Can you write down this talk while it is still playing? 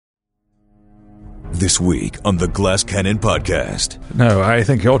this week on the Glass Cannon Podcast. No, I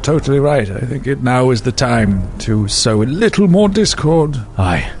think you're totally right. I think now is the time to sow a little more discord.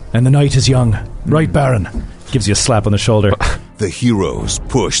 Aye, and the night is young. Right, Baron? Gives you a slap on the shoulder. The heroes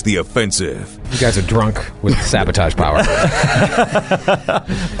push the offensive. You guys are drunk with sabotage power.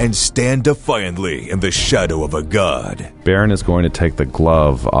 And stand defiantly in the shadow of a god. Baron is going to take the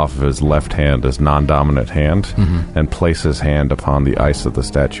glove off of his left hand, his non-dominant hand, and place his hand upon the ice of the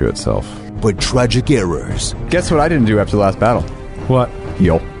statue itself. But tragic errors. Guess what I didn't do after the last battle? What?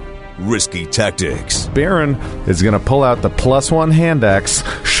 Heal. Risky tactics. Baron is going to pull out the +1 hand axe.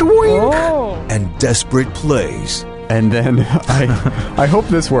 And desperate plays. And then I hope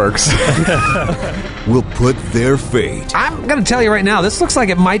this works. Will put their fate I'm going to tell you right now, this looks like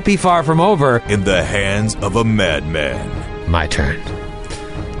it might be far from over. in the hands of a madman. My turn.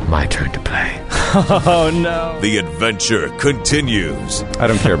 My turn to play. Oh, no. The adventure continues I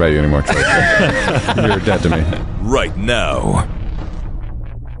don't care about you anymore, Troy. You're dead to me. right now.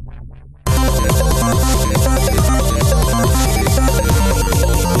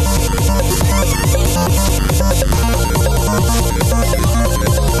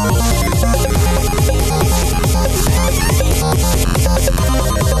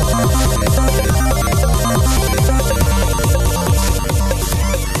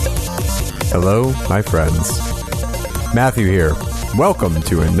 Hello, my friends. Matthew here. Welcome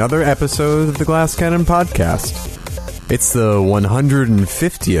to another episode of the Glass Cannon Podcast. It's the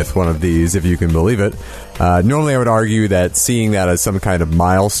 150th one of these, if you can believe it. Normally I would argue that seeing that as some kind of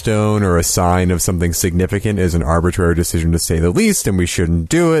milestone or a sign of something significant is an arbitrary decision to say the least, and we shouldn't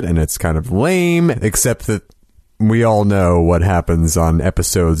do it, and it's kind of lame, except that we all know what happens on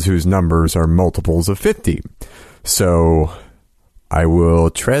episodes whose numbers are multiples of 50. So I will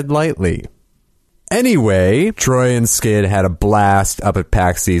tread lightly. Anyway, Troy and Skid had a blast up at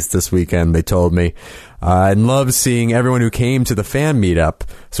PAX East this weekend, they told me, and loved seeing everyone who came to the fan meetup.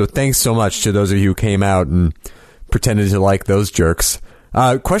 So thanks so much to those of you who came out and pretended to like those jerks.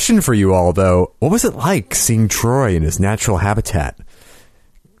 Question for you all, though. What was it like seeing Troy in his natural habitat?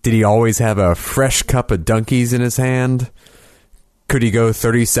 Did he always have a fresh cup of Dunkies in his hand? Could he go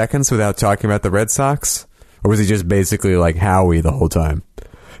 30 seconds without talking about the Red Sox? Or was he just basically like Howie the whole time?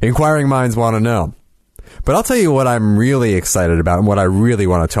 Inquiring minds want to know. But I'll tell you what I'm really excited about and what I really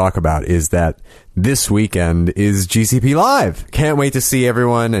want to talk about is that this weekend is GCP Live. Can't wait to see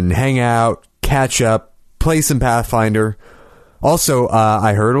everyone and hang out, catch up, play some Pathfinder. Also,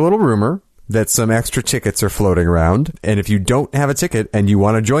 I heard a little rumor that some extra tickets are floating around. And if you don't have a ticket and you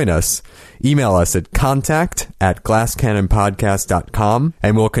want to join us, email us at contact@glasscannonpodcast.com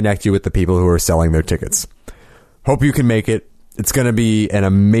and we'll connect you with the people who are selling their tickets. Hope you can make it. It's going to be an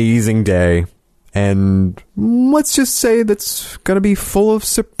amazing day. And let's just say that's going to be full of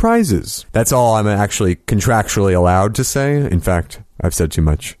surprises. That's all I'm actually contractually allowed to say. In fact, I've said too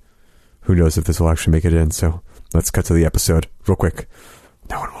much. Who knows if this will actually make it in, so let's cut to the episode real quick.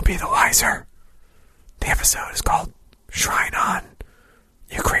 No one will be the wiser. The episode is called Shrine On,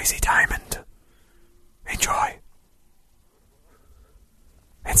 You Crazy Diamond. Enjoy.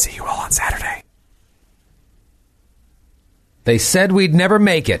 And see you all on Saturday. They said we'd never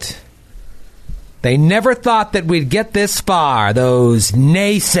make it. They never thought that we'd get this far, those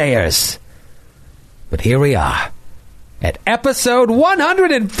naysayers. But here we are, at episode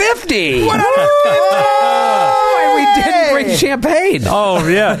 150! 150! And we didn't bring champagne. Oh,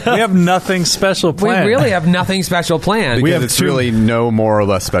 yeah. We have nothing special planned. We really have nothing special planned. Because it's really no more or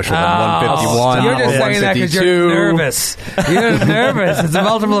less special than 151 You're just or saying that because 152. you're nervous. You're nervous. It's a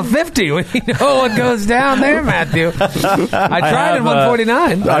multiple of 50. We know what goes down there, Matthew. I tried in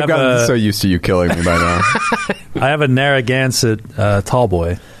 149. I've gotten so used to you killing me by now. I have a Narragansett tall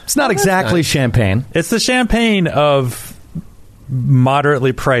boy. It's not exactly champagne. It's the champagne of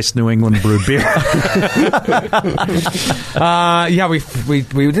moderately priced New England brewed beer. Yeah, we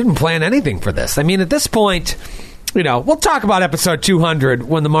didn't plan anything for this. I mean, at this point, you know, we'll talk about episode 200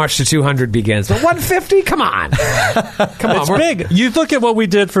 when the march to 200 begins. But 150, come on, It's big. You look at what we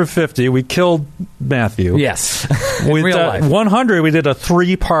did for 50. We killed Matthew. Yes, With real life. 100, we did a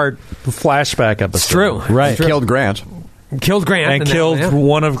 3-part flashback episode. It's true, Right. Killed Grant. Killed Grant And killed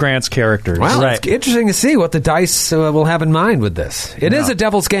one of Grant's characters. Wow, it's interesting to see what the dice will have in mind with this. It is a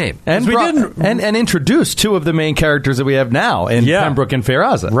devil's game. And we didn't and introduced two of the main characters that we have now in Pembroke and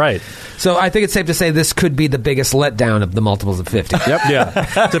Feyraza. Right. So I think it's safe to say this could be the biggest letdown of the multiples of 50. Yep.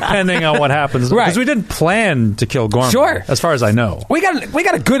 Yeah. Depending on what happens. Right. Because we didn't plan to kill Gorman. Sure. As far as I know. We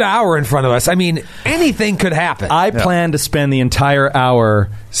got a good hour in front of us. I mean, anything could happen. I plan to spend the entire hour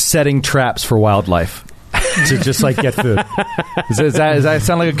setting traps for wildlife. to just like get food. Does that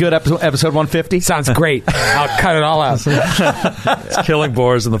sound like a good episode 150? Sounds great. I'll cut it all out. It's killing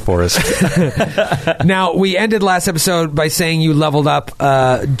boars in the forest. Now, we ended last episode by saying you leveled up,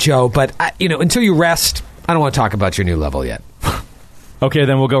 Joe, but until you rest, I don't want to talk about your new level yet. Okay,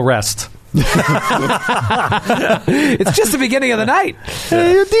 then we'll go rest. It's just the beginning of the night.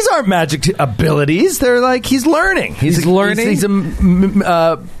 These aren't magic abilities. They're like he's learning. He's learning. He's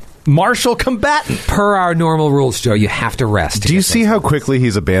a martial combatant. Per our normal rules, Joe, you have to rest. Do you see how quickly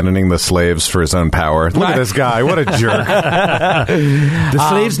he's abandoning the slaves for his own power? Look at this guy. What a jerk. The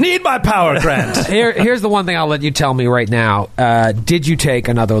slaves need my power, Grant. Here's the one thing I'll let you tell me right now. Did you take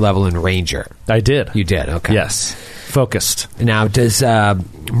another level in Ranger? I did. You did, okay. Yes. Focused. Now, does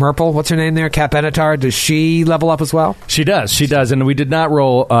Myrple, what's her name there, Cat Benatar, does she level up as well? She does. And we did not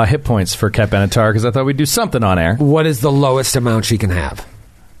roll hit points for Cat Benatar because I thought we'd do something on air. What is the lowest amount she can have?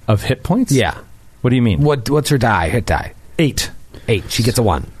 Of hit points? Yeah. What do you mean? What's her hit die? 8. She gets a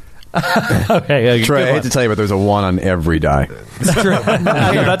 1. Okay, Troy, I hate to tell you, but there's a 1 on every die. It's true.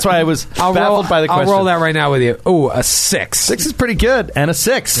 That's why I was baffled by the question. I'll roll that right now with you. Ooh, a 6. 6 is pretty good. And a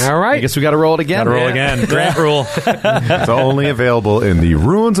 6. All right. I guess we got to roll it again. Gotta roll again. Grant rule. It's only available in the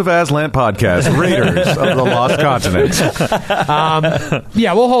Ruins of Aslan podcast, Raiders of the Lost Continent.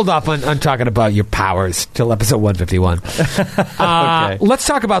 Yeah, we'll hold off on talking about your powers till episode 151. Okay. Let's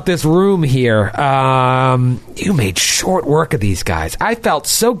talk about this room here. You made short work of these guys. I felt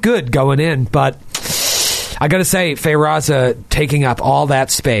so good going in, but I gotta say, Feyraza taking up all that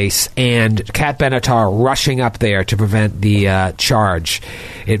space and Cat Benatar rushing up there to prevent the charge,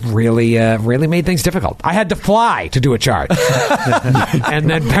 it really made things difficult. I had to fly to do a charge. And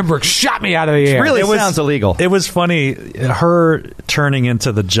then Pembroke shot me out of the air. Really sounds illegal. It was funny. Her turning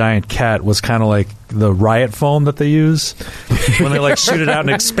into the giant cat was kind of like the riot foam that they use when they like shoot it out and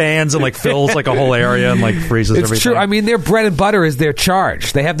expands and like fills like a whole area and like freezes everything. It's true. I mean, their bread and butter is their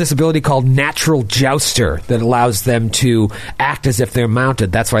charge. They have this ability called Natural Jouster that allows them to act as if they're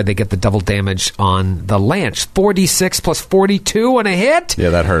mounted. That's why they get the double damage on the lance. 4d6 plus 42 on a hit?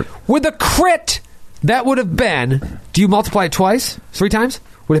 Yeah, that hurt. With a crit, that would have been... Do you multiply it twice? 3 times?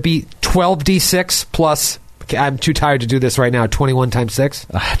 Would it be 12d6 plus... I'm too tired to do this right now. 21 times 6?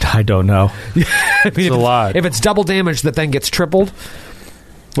 I don't know. I mean, It's a lot. If it's double damage that then gets tripled...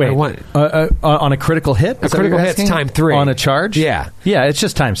 Wait, on a critical hit? a critical hit's time 3. On a charge? Yeah. Yeah, it's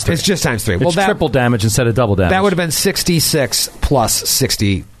just times 3. It's just times 3. It's triple damage instead of double damage. That would have been 66 plus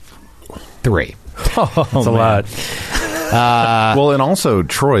 63. That's a lot. Well, and also,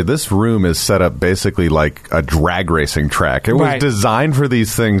 Troy, this room is set up basically like a drag racing track. It was Right. designed for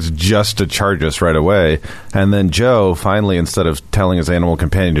these things just to charge us right away. And then Joe, finally, instead of telling his animal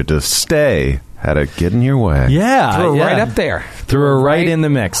companion to stay, had to get in your way. Yeah. Threw her yeah. right up there. Threw her right in the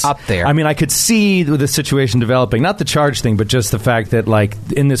mix. Up there. I mean, I could see the situation developing. Not the charge thing, but just the fact that, like,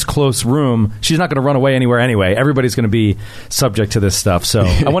 in this close room, she's not going to run away anywhere anyway. Everybody's going to be subject to this stuff. So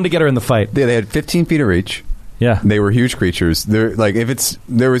I wanted to get her in the fight. Yeah, they had 15 feet of reach. Yeah. They were huge creatures. They're like,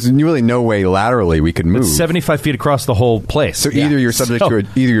 there was really no way laterally we could move. It's 75 feet across the whole place. So either you're subject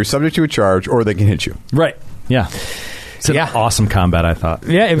to a charge, or they can hit you. Right. Yeah. It's an awesome combat, I thought.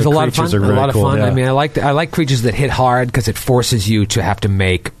 Yeah, it was The a lot of fun. creatures are really a lot of cool, fun. yeah. I mean, I like creatures that hit hard because it forces you to have to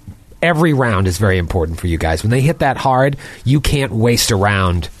make every round is very important for you guys. When they hit that hard, you can't waste a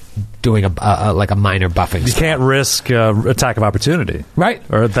round doing a minor buffing. You can't risk attack of opportunity. Right.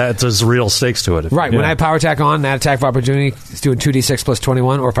 Or there's real stakes to it. Right. When I have power attack on, that attack of opportunity is doing 2d6 plus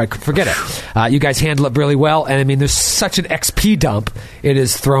 21, or if I forget it. You guys handle it really well, and I mean, there's such an XP dump. It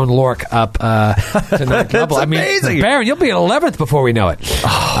has thrown Lork up to 9th level. I mean, amazing. Baron, you'll be at 11th before we know it.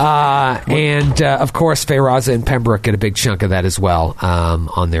 And of course, Feyraza and Pembroke get a big chunk of that as well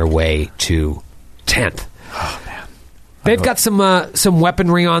on their way to 10th. They've got some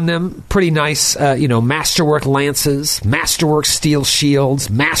weaponry on them, pretty nice, masterwork lances, masterwork steel shields,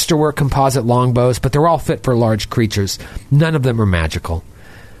 masterwork composite longbows, but they're all fit for large creatures. None of them are magical.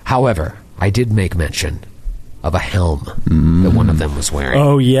 However, I did make mention of a helm that one of them was wearing.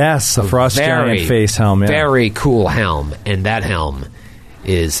 Oh, yes. The Frost Very, Giant face helm. Yeah. Very cool helm, and that helm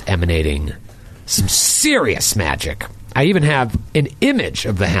is emanating some serious magic. I even have an image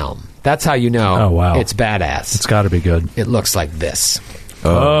of the helm. That's how you know Oh, wow. it's badass. It's got to be good. It looks like this.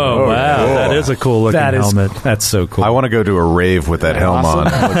 Oh, wow. cool. That is a cool looking helmet. That's so cool. I want to go to a rave with that helm on.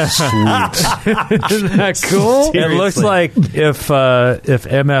 It looks sweet. Isn't that cool? It looks like if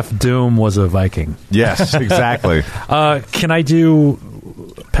MF Doom was a Viking. Yes, exactly. Can I do...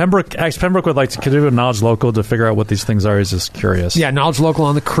 Pembroke would like to do a knowledge local to figure out what these things are. He's just curious. Yeah, knowledge local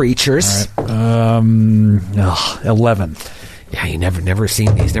on the creatures. All right. 11. Yeah, you never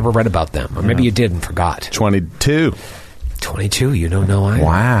seen these, never read about them. Or maybe you did and forgot. 22. 22, you don't know either.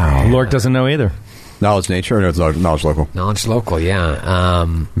 Wow. Lork doesn't know either. Knowledge nature or knowledge local? Knowledge local,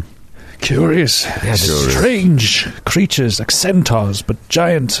 yeah. Curious. Yeah, Strange creatures like centaurs, but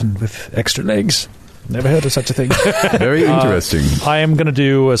giant and with extra legs. Never heard of such a thing. Very interesting. I am going to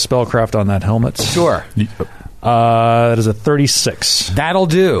do a spellcraft on that helmet. Sure. That is a 36. That'll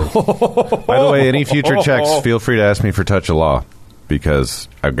do. By the way, any future checks, feel free to ask me for touch of law, because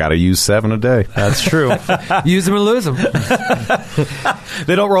I've got to use 7 a day. That's true. Use them or lose them.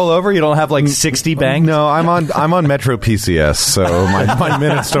 They don't roll over? You don't have like 60 bangs? No, I'm on Metro PCS, so my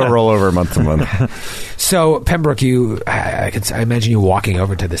minutes don't roll over month to month. So, Pembroke, I imagine you walking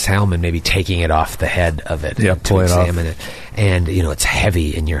over to this helm and maybe taking it off the head of it to pull it off. examine it. And, it's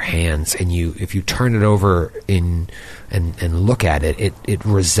heavy in your hands. And if you turn it over and look at it, it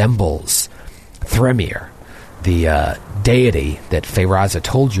resembles Thremir, the deity that Feyraza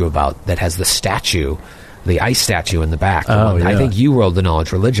told you about that has the statue, the ice statue in the back. I think you rolled the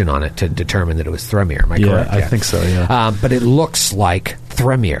knowledge religion on it to determine that it was Thremir. Am I correct? I think so, yeah. But it looks like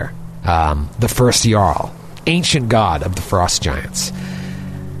Thremir, the first Jarl, ancient god of the Frost Giants.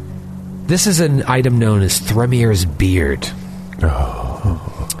 This is an item known as Thremir's beard.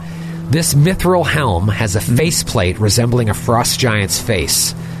 This mithril helm has a faceplate resembling a Frost Giant's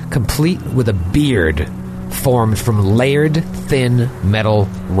face, complete with a beard formed from layered, thin metal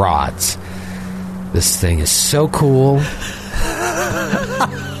rods. This thing is so cool.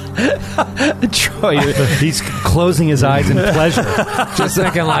 Troy, he's closing his eyes in pleasure. Just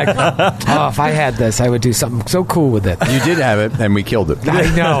thinking like, if I had this, I would do something so cool with it. You did have it, and we killed it.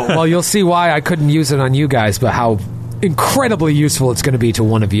 I know. Well, you'll see why I couldn't use it on you guys, but how incredibly useful it's going to be to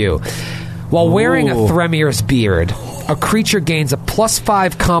one of you. While wearing a Thremir's beard, a creature gains a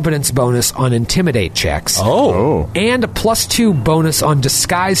 +5 competence bonus on intimidate checks. And a +2 bonus on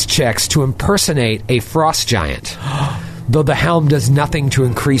disguise checks to impersonate a frost giant. Though the helm does nothing to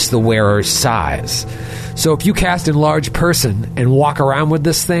increase the wearer's size. So if you cast Enlarge Person and walk around with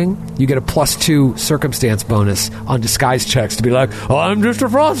this thing, you get a +2 circumstance bonus on disguise checks to be like, I'm just a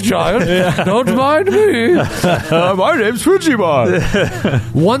frost giant. Don't mind me. My name's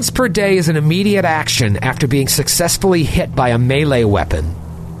Fujimon. Once per day is an immediate action after being successfully hit by a melee weapon.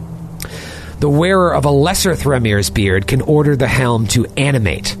 The wearer of a lesser Thremir's beard can order the helm to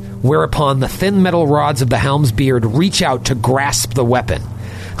animate, whereupon the thin metal rods of the helm's beard reach out to grasp the weapon.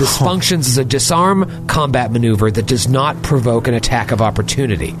 This functions as a disarm combat maneuver that does not provoke an attack of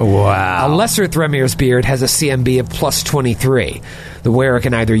opportunity. Wow. A lesser Thremir's beard has a CMB of +23. The wearer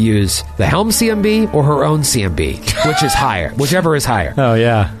can either use the helm CMB or her own CMB, whichever is higher. Oh,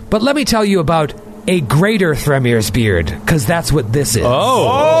 yeah. But let me tell you about a greater Thremir's beard, because that's what this is.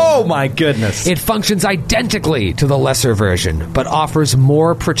 Oh, my goodness. It functions identically to the lesser version, but offers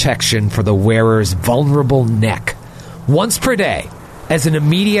more protection for the wearer's vulnerable neck. Once per day, as an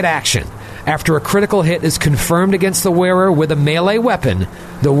immediate action, after a critical hit is confirmed against the wearer with a melee weapon,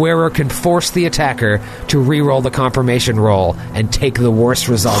 the wearer can force the attacker to reroll the confirmation roll and take the worst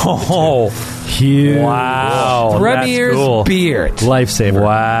result. Oh, huge. Wow. Thremir's beard. Lifesaver.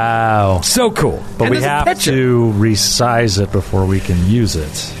 Wow. So cool. But And we there's a have picture. to resize it before we can use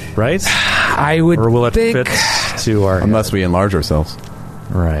it, right? I would Or will it think fit to our... Unless we enlarge ourselves.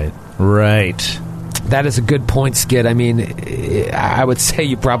 Right. Right. that is a good point, Skid. I mean, I would say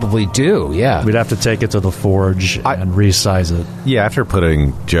you probably do, yeah. We'd have to take it to the forge and resize it. Yeah, after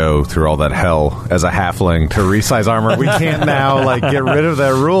putting Joe through all that hell as a halfling to resize armor, we can't now get rid of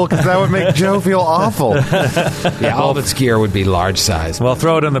that rule because that would make Joe feel awful. Yeah, all of its gear would be large size. Well,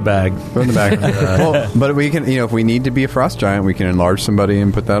 throw it in the bag. Throw it in the bag. Well, but we can, if we need to be a frost giant, we can enlarge somebody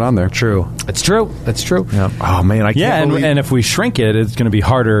and put that on there. True. That's true. That's true. Yeah. Oh, man, I can't believe... and if we shrink it, it's going to be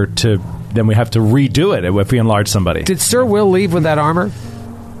harder to... Then we have to redo it if we enlarge somebody. Did Sir Will leave with that armor?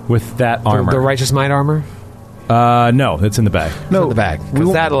 With that armor. The Righteous Might armor? No, it's in the bag. It's in the bag.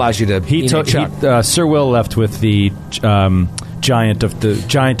 Because that allows you to... Sir Will left with the Giant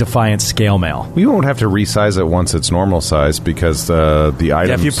Defiant scale mail. We won't have to resize it once it's normal size because the items...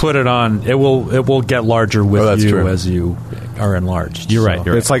 Yeah, if you put it on, it will get larger with you true. as you are enlarged. You're right.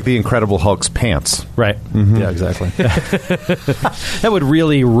 It's like the Incredible Hulk's pants. Right. Mm-hmm. Yeah, exactly. That would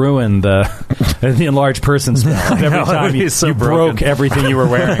really ruin the enlarged person spell. Every time you broke everything you were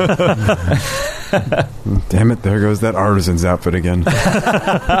wearing. Damn it, there goes that artisan's outfit again.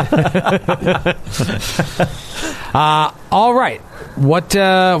 All right. What do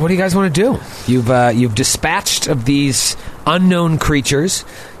you guys want to do? You've dispatched of these unknown creatures.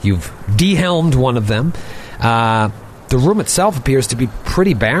 You've dehelmed one of them. The room itself appears to be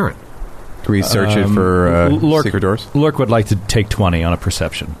pretty barren. Can we search it for secret doors? Lurk would like to take 20 on a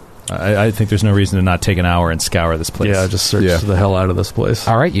perception. I think there's no reason to not take an hour and scour this place. Yeah, just search the hell out of this place.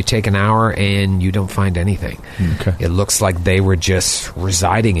 All right, you take an hour and you don't find anything. Okay. It looks like they were just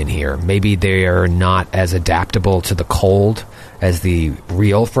residing in here. Maybe they are not as adaptable to the cold as the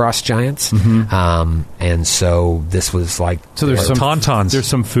real frost giants. And so this was like... So there's some tauntauns. There's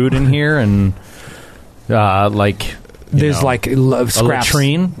some food in here and there's scraps. A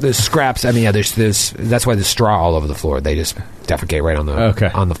latrine? There's scraps. I mean, yeah, there's that's why there's straw all over the floor. They just defecate right on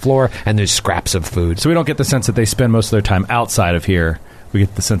the floor, and there's scraps of food. So we don't get the sense that they spend most of their time outside of here. We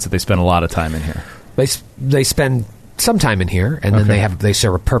get the sense that they spend a lot of time in here. They spend some time in here, and then they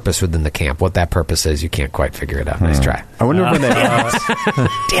serve a purpose within the camp. What that purpose is, you can't quite figure it out. Nice try. I wonder if when they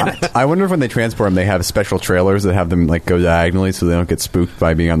damn it. I wonder if when they transport them, they have special trailers that have them go diagonally so they don't get spooked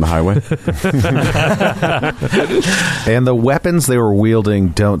by being on the highway. And the weapons they were wielding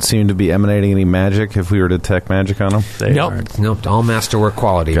don't seem to be emanating any magic. If we were to detect magic on them, Nope, all masterwork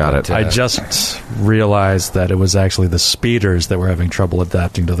quality. Got it. I just realized that it was actually the speeders that were having trouble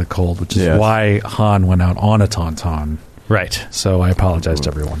adapting to the cold, which is why Han went out on a tauntaun. Right. So I apologize to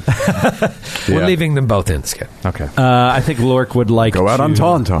everyone. We're leaving them both in, Skip. Okay. I think Lork would like go out on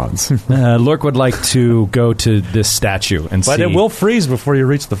tauntauns. Lork would like to go to this statue and see. But it will freeze before you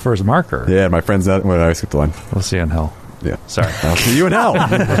reach the first marker. Yeah, my friend's out. Well, I skipped the line. We'll see you in hell. Yeah. Sorry. I'll see you in hell.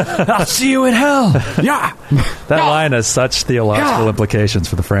 I'll see you in hell. Yeah. That line has such theological implications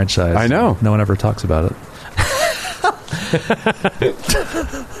for the franchise. I know. No one ever talks about it.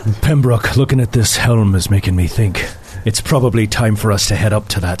 Pembroke, looking at this helm is making me think it's probably time for us to head up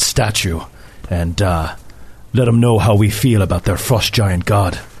to that statue and let them know how we feel about their frost giant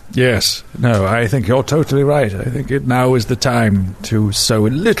god. Yes. No, I think you're totally right. I think now is the time to sow a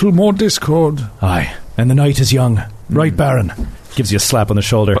little more discord. Aye. And the night is young. Right, Baron? Gives you a slap on the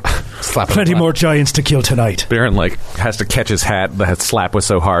shoulder. Plenty more giants to kill tonight. Baron has to catch his hat. The slap was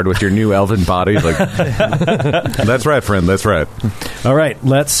so hard with your new elven body. That's right, friend. That's right. All right,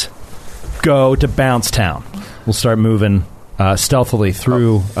 let's go to Bounce Town. We'll start moving stealthily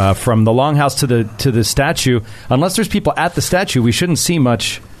through from the longhouse to the statue. Unless there's people at the statue, we shouldn't see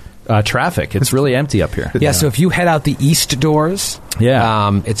much traffic. It's really empty up here. Yeah, so if you head out the east doors,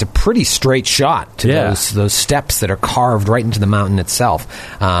 it's a pretty straight shot to those steps that are carved right into the mountain itself.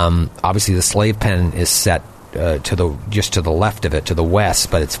 Obviously, the slave pen is set to the left of it, to the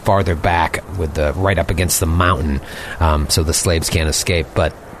west, but it's farther back with right up against the mountain, so the slaves can't escape.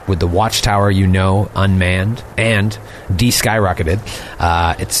 But with the watchtower, unmanned and de-skyrocketed,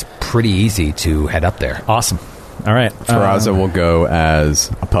 it's pretty easy to head up there. Awesome. All right. Faraza will go as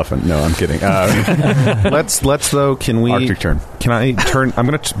a puffin. No, I'm kidding. Let's though. Can we? Arctic turn. Can I turn?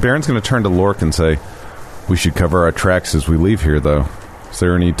 Baron's going to turn to Lork and say, "We should cover our tracks as we leave here, though. Is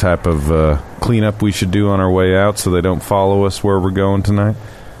there any type of cleanup we should do on our way out so they don't follow us where we're going tonight?"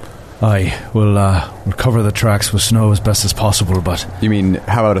 Aye, we'll cover the tracks with snow as best as possible, but... You mean,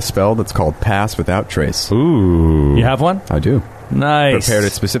 how about a spell that's called Pass Without Trace? Ooh. You have one? I do. Nice. Prepared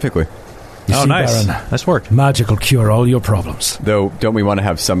it specifically. You see, nice. Baron, nice work. Magic will cure all your problems. Though, don't we want to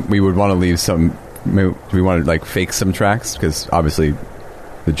have some... We would want to leave some... Do we want to, fake some tracks? Because, obviously,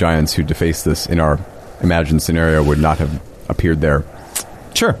 the giants who defaced this in our imagined scenario would not have appeared there.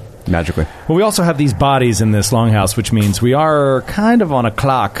 Sure. Magically. Well, we also have these bodies in this longhouse, which means we are kind of on a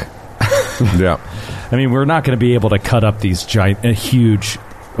clock. Yeah. I mean, we're not going to be able to cut up these huge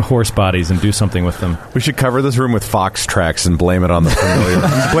horse bodies and do something with them. We should cover this room with fox tracks and blame it on the familiar.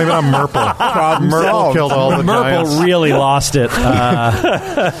 Blame it on Merple. Merple killed all the giants. Merple really lost it.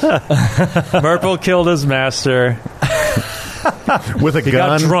 Merple killed his master. With a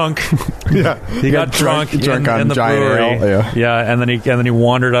gun. He got drunk. He got drunk in the brewery. Ale. Yeah, and then he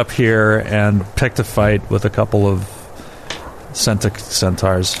wandered up here and picked a fight with a couple of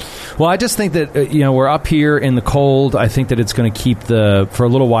centaurs. Well, I just think that we're up here in the cold. I think that it's going to keep for a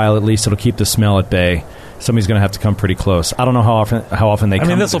little while at least, it'll keep the smell at bay. Somebody's going to have to come pretty close. I don't know how often they come. I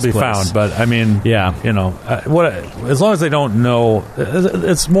mean, this will be found, but I mean, as long as they don't know,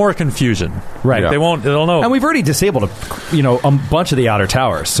 it's more confusion, right? Yeah. They'll know. And we've already disabled a bunch of the outer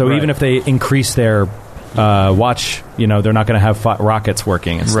towers. So right. even if they increase their watch, they're not going to have rockets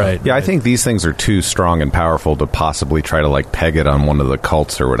working and stuff. Right. Yeah, I think these things are too strong and powerful to possibly try to peg it on one of the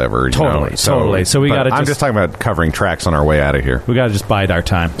cults or whatever. Totally. So we got to. I'm just talking about covering tracks on our way out of here. We got to just bide our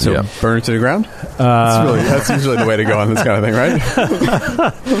time. So burn it to the ground. That's usually the way to go on this kind of thing,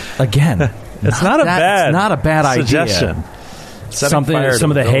 right? Again, it's not a bad suggestion. Idea.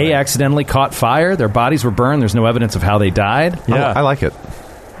 Some of the hay accidentally caught fire. Their bodies were burned. There's no evidence of how they died. Yeah, I like it.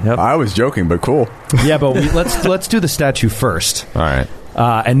 Yep. I was joking, but cool. Yeah, but let's do the statue first. All right.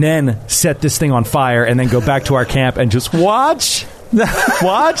 and then set this thing on fire, and then go back to our camp and just watch the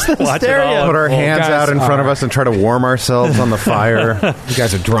hysteria. Put our hands out in front of us and try to warm ourselves on the fire. You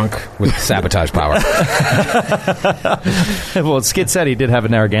guys are drunk with sabotage power. Well, Skid said he did have a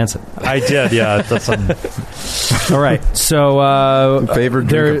Narragansett. I did, yeah. That's All right, so Favorite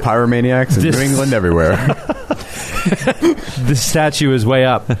drink of pyromaniacs in New England everywhere. this statue is way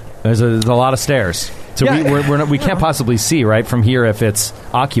up. There's a lot of stairs. So we can't possibly see, right, from here if it's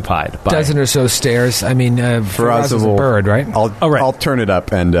occupied by... Dozen or so stairs. I mean, for us as a we'll- bird, right? I'll turn it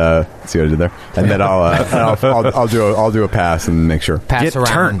up and see what I did there, and then I'll do a pass and make sure. Pass Get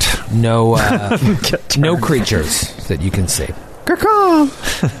around. turned. No, no creatures that you can see.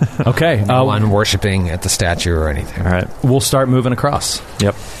 Okay, No one worshiping at the statue or anything. all right. we'll start moving across.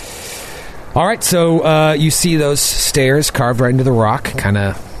 Yep. All right, so you see those stairs carved right into the rock. Kind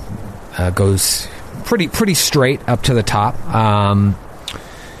of goes pretty straight up to the top.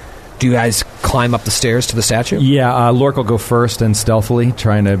 Do you guys climb up the stairs to the statue? Yeah, Lork will go first and stealthily,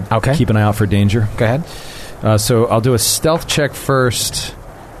 trying to keep an eye out for danger. Go ahead. So I'll do a stealth check first.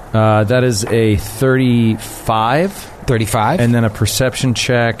 That is a 35. 35. And then a perception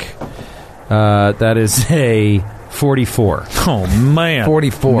check. That is a 44. Oh, man.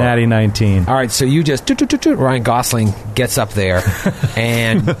 44. Natty 19. All right, so you just... Ryan Gosling gets up there,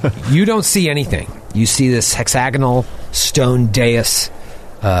 and you don't see anything. You see this hexagonal stone dais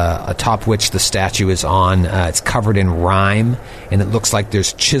atop which the statue is on. It's covered in rime, and it looks like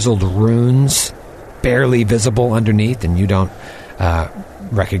there's chiseled runes barely visible underneath, and you don't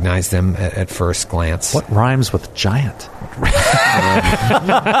recognize them at first glance. What rhymes with giant?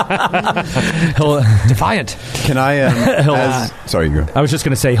 Defiant. Can I? Sorry, you go. I was just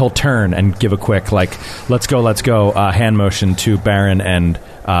going to say he'll turn and give a quick, let's go, hand motion to Baron and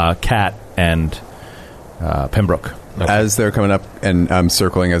Cat and Pembroke. Okay. As they're coming up and I'm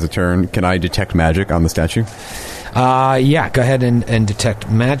circling as a turn, can I detect magic on the statue? Yeah, go ahead and detect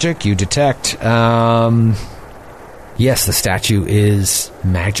magic. You detect... yes, the statue is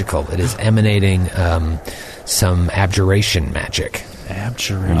magical. It is emanating some abjuration magic.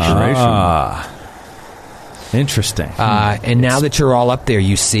 Abjuration. Interesting. And now that you're all up there,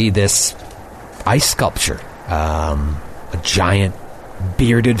 you see this ice sculpture. A giant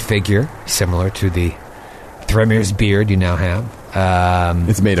bearded figure, similar to the Thremir's beard you now have.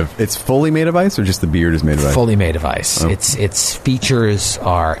 It's fully made of ice, or just the beard is made of ice? Fully made of ice. Oh. Its features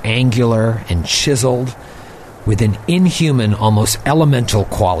are angular and chiseled, with an inhuman, almost elemental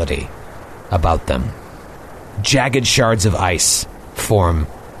quality about them. Jagged shards of ice form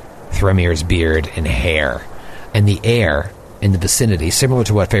Thremir's beard and hair, and the air in the vicinity, similar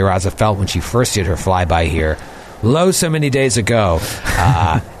to what Feyraza felt when she first did her flyby here, so many days ago,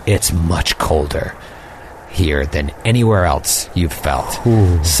 it's much colder here than anywhere else you've felt.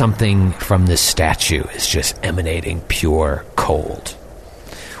 Ooh. Something from this statue is just emanating pure cold.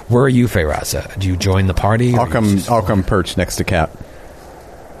 Where are you, Feyraza? Do you join the party? I'll come perch next to Cat.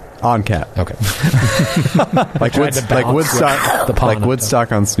 On Cat. Okay. like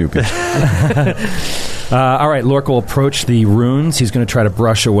Woodstock on Snoopy. All right, Lork will approach the runes. He's going to try to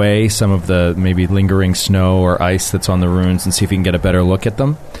brush away some of the maybe lingering snow or ice that's on the runes and see if he can get a better look at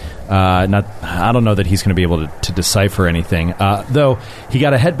them. I don't know that he's going to be able to decipher anything. Though he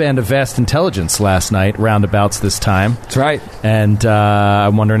got a headband of vast intelligence last night, roundabouts this time. That's right. And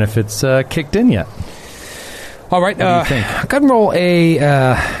I'm wondering if it's kicked in yet. All right. Go ahead and roll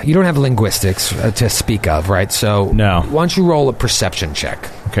a... you don't have linguistics to speak of, right? So no. Why don't you roll a perception check?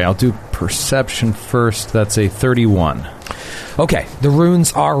 Okay, I'll do perception first. That's a 31. Okay, the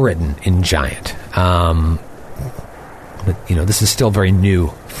runes are written in Giant. But, this is still very new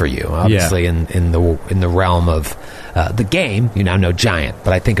for you. Obviously, in the realm of the game, you now know Giant.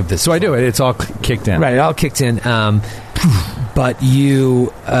 But I think of this... So I do it. It's all kicked in. Right, it all kicked in. But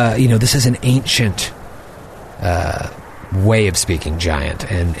you, this is an ancient way of speaking Giant,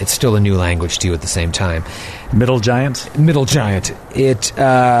 and it's still a new language to you at the same time. Middle Giant? Middle Giant. It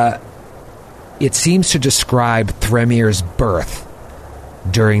seems to describe Thremir's birth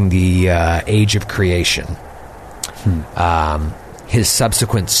during the Age of Creation. His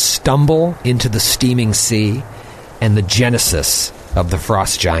subsequent stumble into the steaming sea, and the genesis of the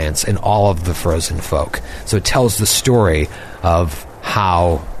Frost Giants and all of the frozen folk. So it tells the story of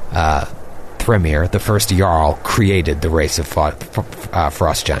how Thremir, the first Jarl, created the race of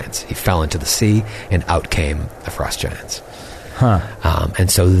Frost Giants. He fell into the sea, and out came the Frost Giants.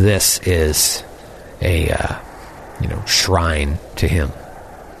 And so this is a shrine to him.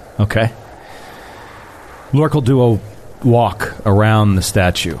 Okay. Lork will do walk around the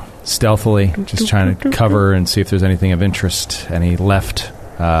statue stealthily, just trying to cover and see if there's anything of interest, any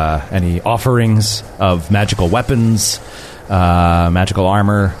offerings of magical weapons, magical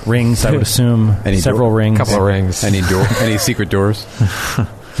armor, rings, I would assume. Several rings. Couple of rings. Any secret doors?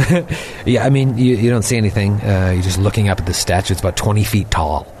 Yeah, I mean, you don't see anything. You're just looking up at the statue. It's about 20 feet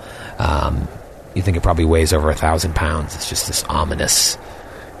tall. You think it probably weighs over 1,000 pounds. It's just this ominous,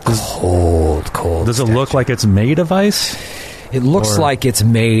 cold Does it statue. look like it's made of ice? It looks like it's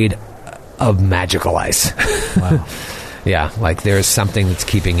made of magical ice. Wow. Yeah, like there's something that's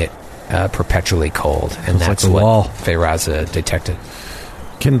keeping it perpetually cold, and Looks that's like the what wall. Feyraza detected.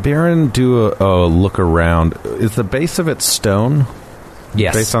 Can Baron do a look around? Is the base of it stone?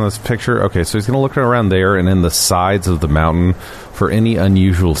 Yes. Based on this picture? Okay, so he's going to look around there and in the sides of the mountain for any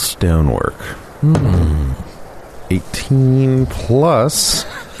unusual stonework. 18 plus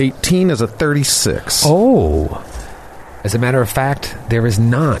 18 is a 36. Oh. As a matter of fact, there is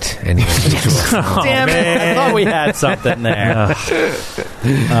not any unusual. Damn it! I thought we had something there.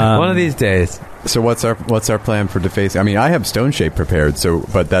 One of these days. So what's our plan for defacing? I mean, I have stone shape prepared,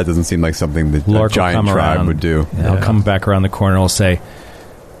 but that doesn't seem like something that Lork a giant will come tribe around. would do. Yeah. I'll come back around the corner and I'll say,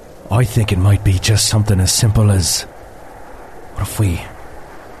 I think it might be just something as simple as, what if we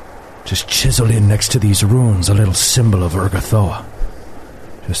just chisel in next to these runes a little symbol of Urgathoa?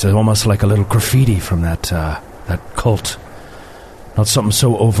 Just almost like a little graffiti from that cult. Not something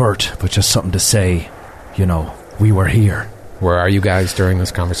so overt, but just something to say, we were here. Where are you guys during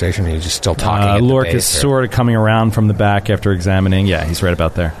this conversation? Are you just still talking at the Lork base, is or- sort of coming around from the back after examining. Yeah, he's right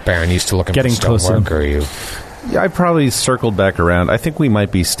about there. Baron used to looking Getting for stonework, closer. or are you? Yeah, I probably circled back around. I think we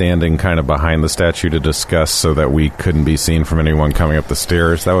might be standing kind of behind the statue to discuss so that we couldn't be seen from anyone coming up the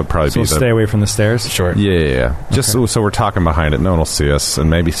stairs. That would probably So be we'll stay away from the stairs? Sure. Yeah. Just so we're talking behind it. No one will see us.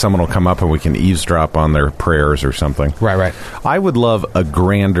 And maybe someone will come up and we can eavesdrop on their prayers or something. Right. I would love a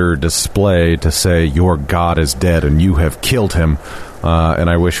grander display to say, your god is dead and you have killed him. And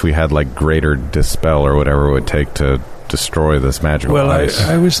I wish we had, like, greater dispel or whatever it would take to destroy this magical ice.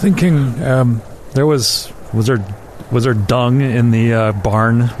 I was thinking was there dung in the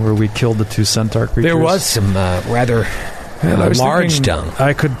barn where we killed the 2 centaur creatures? There was some rather I was large thinking dung.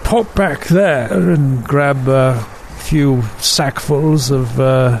 I could pop back there and grab a few sackfuls of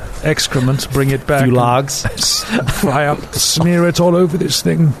excrement, bring it back. Few logs. Fly up, smear it all over this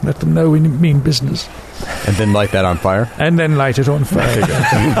thing, let them know we mean business. And then light that on fire? And then light it on fire.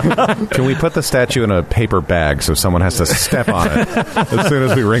 Can we put the statue in a paper bag so someone has to step on it as soon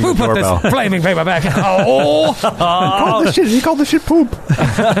as we ring the doorbell? Flaming paper back. Oh! He called the shit poop.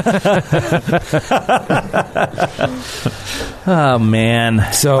 Oh,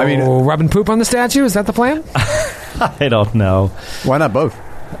 man. So, rubbing poop on the statue? Is that the plan? I don't know. Why not both?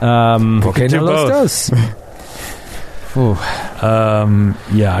 Okay, do no, both. those does.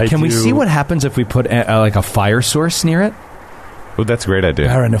 Yeah. Can we see what happens if we put like a fire source near it? Well, that's a great idea.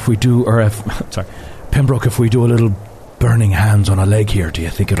 Baron, if we do, Pembroke, if we do a little burning hands on a leg here, do you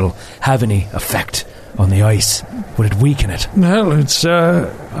think it'll have any effect on the ice? Would it weaken it? Well, it's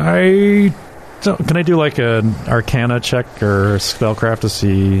can I do like an Arcana check or spellcraft to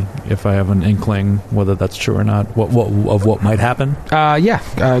see if I have an inkling whether that's true or not? What might happen? Yeah.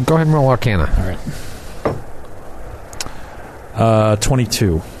 Go ahead and roll Arcana. All right.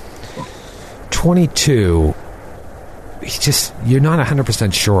 22. 22. You're not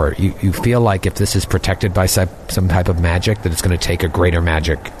 100% sure. You feel like if this is protected by some type of magic, that it's going to take a greater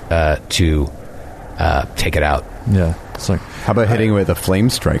magic to take it out. Yeah. It's like, How about hitting it with a flame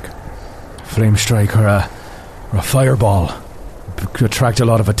strike? Flame strike or a fireball. Could attract a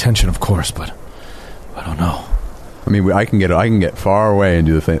lot of attention, of course, but I don't know. I mean, I can get far away and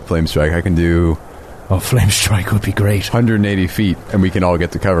do the flame strike. I can do A flame strike would be great. 180 feet, and we can all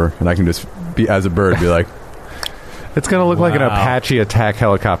get to cover, and I can just be as a bird, be like, It's going to look like an Apache attack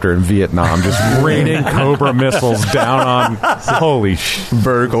helicopter in Vietnam, just raining Cobra missiles down on... Holy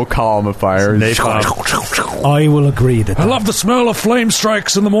vertical column of fire. I will agree that I love the smell of flame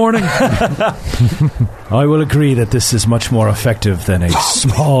strikes in the morning. I will agree that this is much more effective than a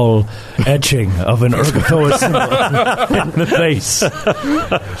small etching of an Urgathoa symbol in the face.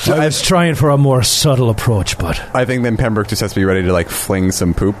 I was trying for a more subtle approach, but I think then Pembroke just has to be ready to, like, fling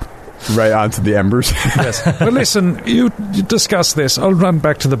some poop right onto the embers. Yes. Well, listen, you discuss this. I'll run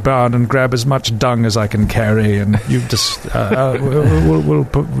back to the barn and grab as much dung as I can carry, and you just we'll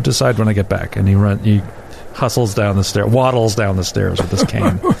decide when I get back. And he hustles down the stairs, waddles down the stairs with his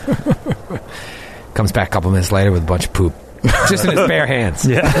cane. Comes back a couple minutes later with a bunch of poop. Just in his bare hands.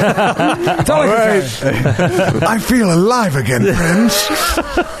 Yeah. That's all I can say. I feel alive again, friends.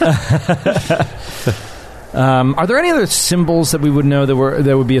 Are there any other symbols that we would know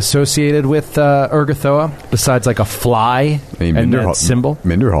that would be associated with Urgathoa besides like a fly and that symbol?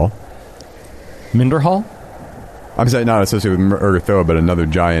 Minderhall. Minderhall? I'm saying not associated with Urgathoa, but another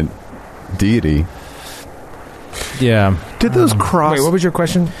giant deity. Yeah. Did those cross... Wait, what was your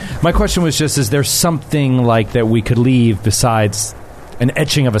question? My question was just, is there something like that we could leave besides an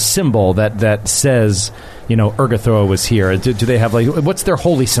etching of a symbol that says, Urgathoa was here? Do they have, like, what's their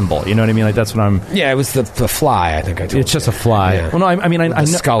holy symbol? You know what I mean? Like, that's what I'm... Yeah, it was the fly, I think I told you. It's just a fly. Yeah. Well, no,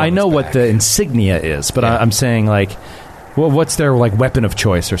 I know what the insignia is, but I'm saying, like, what's their, like, weapon of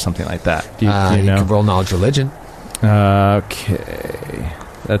choice or something like that? Do you know? You can roll knowledge religion. Okay.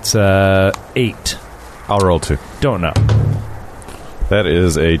 That's 8. I'll roll 2. Don't know. That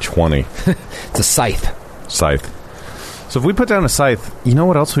is a 20. It's a scythe. So if we put down a scythe, you know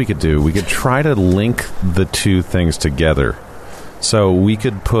what else we could do? We could try to link the two things together. So we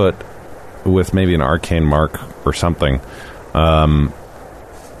could put, with maybe an arcane mark or something, the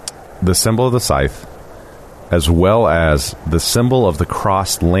symbol of the scythe, as well as the symbol of the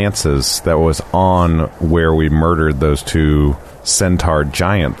crossed lances that was on where we murdered those two centaur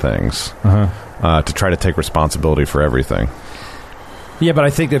giant things, to try to take responsibility for everything. Yeah, but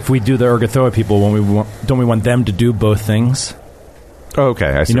I think if we do the Urgathoa people, don't we want them to do both things? Oh, okay,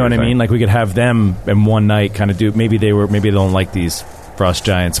 I see. You know what I mean? Like we could have them in one night kind of do. Maybe they don't like these frost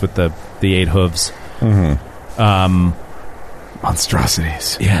giants with the 8 hooves. Mm-hmm.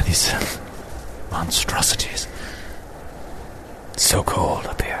 Monstrosities. Yeah, these monstrosities. So cold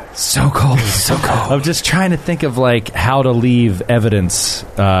up here. So cold. I'm just trying to think of like how to leave evidence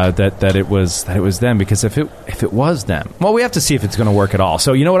that it was them, because if it was them, well, we have to see if it's going to work at all.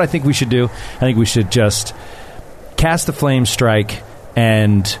 So you know what I think we should do? I think we should just cast the flame strike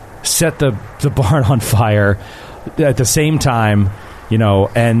and set the barn on fire at the same time,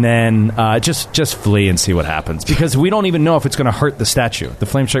 and then just flee and see what happens, because we don't even know if it's going to hurt the statue. The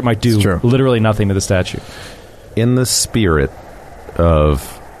flame strike might do literally nothing to the statue. In the spirit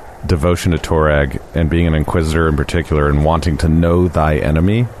of devotion to Torag and being an inquisitor in particular and wanting to know thy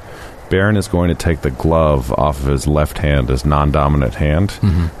enemy, Baron is going to take the glove off of his left hand, his non-dominant hand,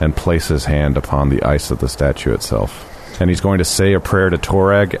 and place his hand upon the ice of the statue itself. And he's going to say a prayer to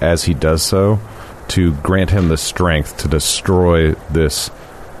Torag as he does so to grant him the strength to destroy this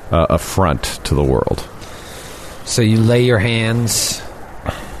affront to the world. So you lay your hands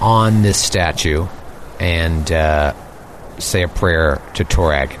on this statue and say a prayer to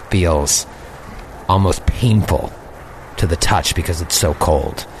Torag. It feels almost painful to the touch because it's so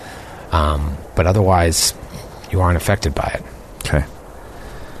cold. But otherwise, you aren't affected by it. Okay.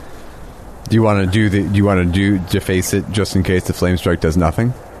 Do you want to deface it just in case the flame strike does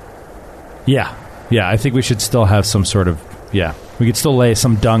nothing? Yeah. I think we should still have some sort of we could still lay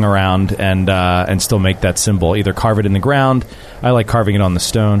some dung around and still make that symbol. Either carve it in the ground. I like carving it on the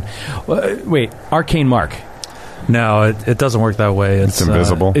stone. Wait, arcane mark. No, it doesn't work that way. It's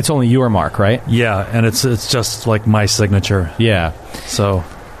invisible. It's only your mark, right? Yeah, and it's just like my signature. Yeah. So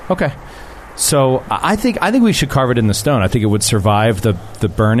okay. So I think we should carve it in the stone. I think it would survive the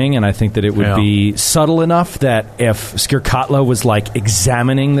burning, and I think that it would be subtle enough that if Skirkatla was like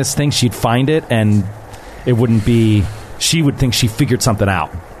examining this thing, she'd find it, and it wouldn't be. She would think she figured something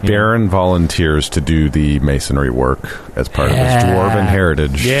out. Baron volunteers to do the masonry work as part of his dwarven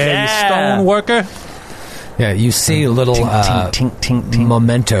heritage. Yeah, you stone worker. Yeah, you see little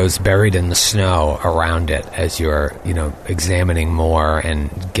mementos buried in the snow around it as you're, examining more and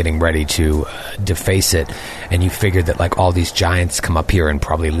getting ready to deface it. And you figure that, like, all these giants come up here and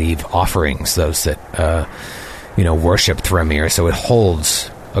probably leave offerings, those that, worship Thrymir. So it holds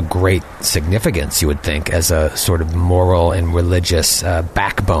a great significance, you would think, as a sort of moral and religious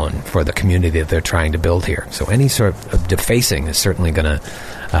backbone for the community that they're trying to build here. So any sort of defacing is certainly going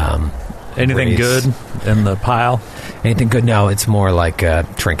to... Anything good in the pile? Anything good? No, it's more like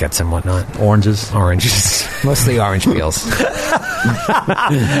trinkets and whatnot. Oranges. Mostly orange peels.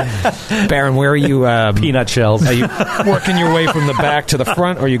 Baron, where are you? Peanut shells. Are you working your way from the back to the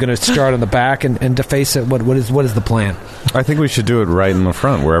front, or are you going to start on the back and deface it? What is the plan? I think we should do it right in the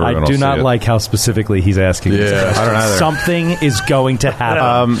front where everyone I do not see it. like how specifically he's asking. Yeah, I don't either. Something is going to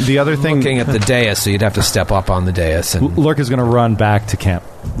happen. The other thing... Looking at the dais, so you'd have to step up on the dais. And Lurk is going to run back to camp.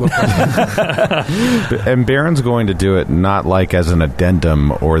 And Baron's going to do it not like as an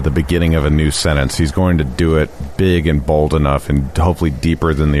addendum or the beginning of a new sentence. He's going to do it big and bold enough and hopefully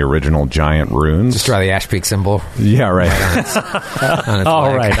deeper than the original giant runes. Just draw the Ash Peak symbol. Yeah, right. On its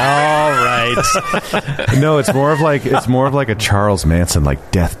All leg. right. No, it's more of like a Charles Manson,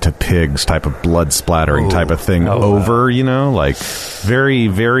 like death to pigs type of blood splattering type of thing over, like very,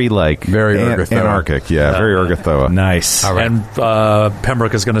 very like Very Urgathoa. anarchic. Yeah, very Urgathoa. Nice. All right. And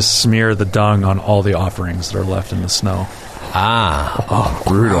Pembroke is going to smear the dung on all the offerings that are left in the snow.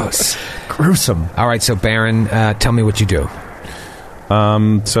 Gross. Gruesome. All right, so Baron, tell me what you do.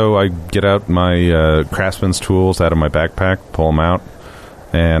 So I get out my craftsman's tools out of my backpack, pull them out,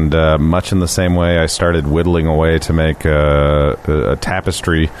 and much in the same way I started whittling away to make a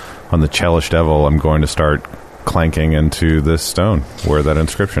tapestry on the Chelish Devil, I'm going to start clanking into this stone where that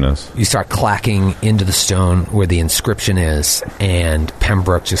inscription is. You start clacking into the stone where the inscription is, and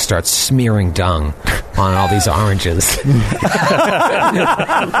Pembroke just starts smearing dung on all these oranges.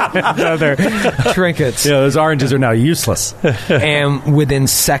 They're Trinkets. Yeah, those oranges are now useless. And within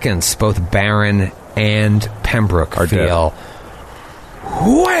seconds, both Baron and Pembroke feel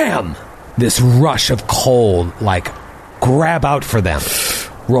wham! This rush of cold, grab out for them.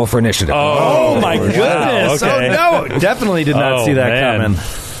 Roll for initiative. Oh my goodness. Wow, okay. Oh, no. Definitely did not see that man. coming.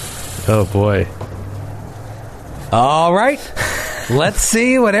 Oh, boy. All right. Let's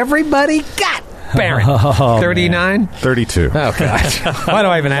see what everybody got. Baron. 39? 32. Oh, God. Why do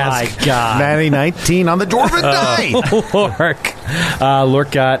I even ask? My God. Natty 19 on the Dwarven die. Lork.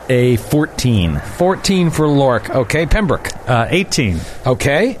 Lork got a 14. 14 for Lork. Okay, Pembroke. 18.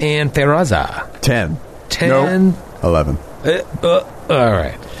 Okay, and Theraza. 10. 10. Nope. 11. All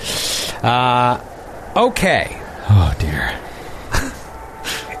right. Okay. Oh, dear.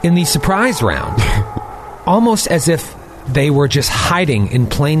 In the surprise round, almost as if they were just hiding in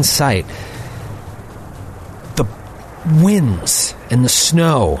plain sight, the winds and the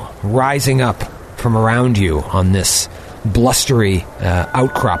snow rising up from around you on this blustery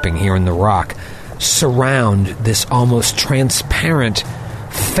outcropping here in the rock surround this almost transparent,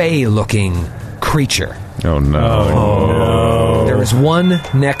 fey-looking creature. Oh, no. There is one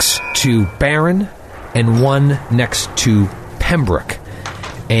next to Baron and one next to Pembroke,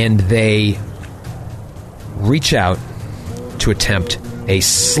 and they reach out to attempt a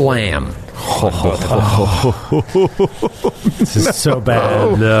slam. This is so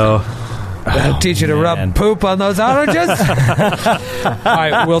bad. No. I'll teach you to rub poop on those oranges. All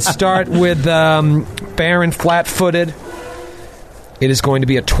right, we'll start with Baron flat-footed. It is going to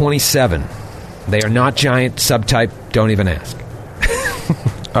be a 27. They are not giant subtype. Don't even ask.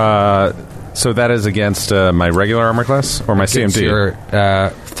 So that is against my regular armor class or my Against CMD? your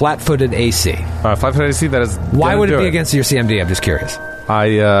flat-footed AC. Flat-footed AC, that is... Why would it be do against your CMD? I'm just curious.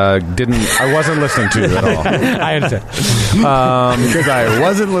 I wasn't listening to you at all. I understand. Because I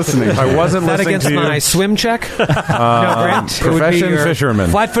wasn't listening. I wasn't Is that listening against to you. my swim check? No, Grant. It would be Profession your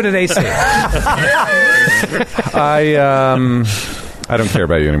fisherman. Flat-footed AC. I don't care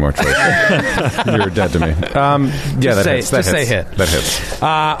about you anymore, Troy. You're dead to me. Yeah, that hits. That say hits. hit. That hits.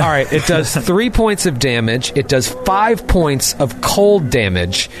 All right. It does 3 points of damage. It does 5 points of cold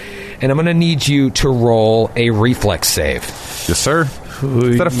damage. And I'm going to need you to roll a reflex save. Yes, sir.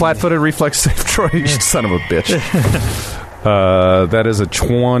 Is that a flat-footed reflex save, Troy? You son of a bitch. That is a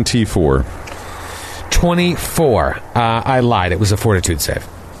 24. 24. I lied. It was a fortitude save.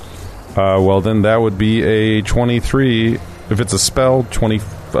 Well, then that would be a 23. If it's a spell,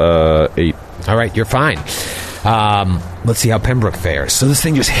 28. All right, you're fine. Let's see how Pembroke fares. So this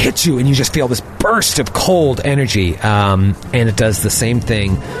thing just hits you, and you just feel this burst of cold energy, and it does the same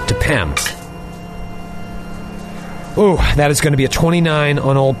thing to Pem. Ooh, that is going to be a 29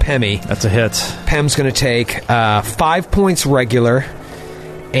 on old Pemmy. That's a hit. Pem's going to take 5 points regular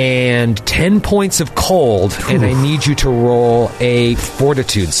and 10 points of cold, and I need you to roll a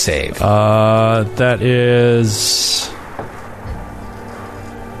fortitude save. That is...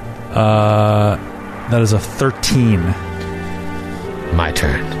 that is a 13. My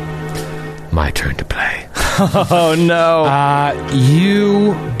turn. My turn to play. Oh, no.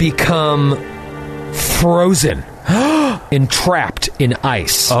 You become frozen, entrapped in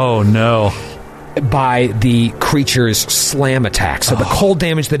ice Oh, no. by the creature's slam attack. So the cold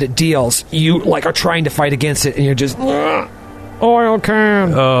damage that it deals, you are trying to fight against it, and you're just... Oil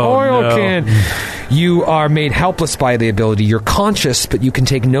can! Oil can! You are made helpless by the ability. You're conscious, but you can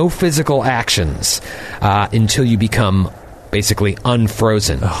take no physical actions until you become basically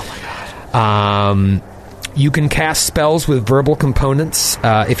unfrozen. Oh, my God. You can cast spells with verbal components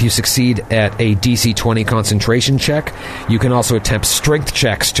if you succeed at a DC 20 concentration check. You can also attempt strength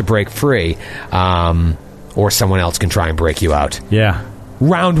checks to break free, or someone else can try and break you out. Yeah.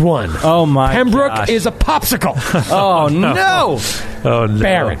 Round 1. Oh, my Pembroke gosh. is a popsicle. Oh, no. Oh, no.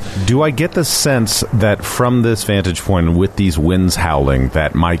 Baron. Do I get the sense that from this vantage point, with these winds howling,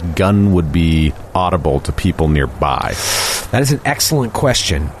 that my gun would be audible to people nearby? That is an excellent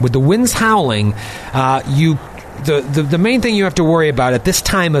question. With the winds howling, the main thing you have to worry about at this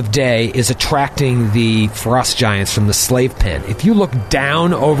time of day is attracting the frost giants from the slave pen. If you look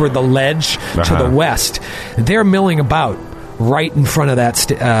down over the ledge to the west, they're milling about right in front of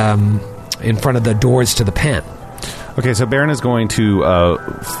that, in front of the doors to the pen. Okay, so Baron is going to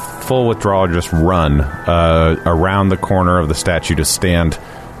full withdrawal, just run around the corner of the statue to stand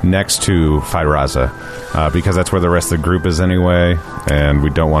next to Firaza, because that's where the rest of the group is anyway, and we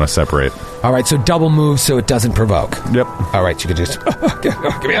don't want to separate. All right, so double move so it doesn't provoke. Yep. All right, you can just get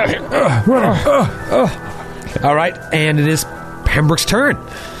me out of here. All right, and it is Pembroke's turn.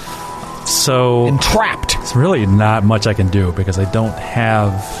 So Entrapped. it's really not much I can do because I don't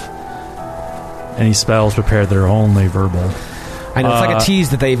have any spells prepared that are only verbal. I know, it's like a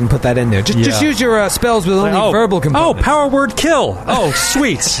tease that they even put that in there. Just use your spells with only verbal components. Oh, power word kill. Oh,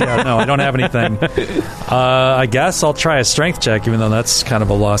 sweet. Yeah, no, I don't have anything. I guess I'll try a strength check, even though that's kind of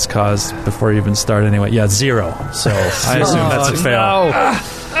a lost cause before you even start anyway. Yeah, 0. So I assume that's a fail.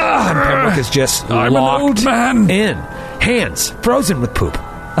 And Pembroke is just I'm locked an old man. in. Hands frozen with poop.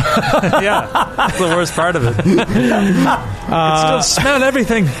 Yeah, that's the worst part of it. I still smell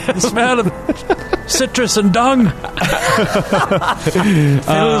everything. The smell of citrus and dung fills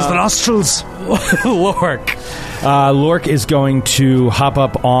the nostrils. Lork. Lork is going to hop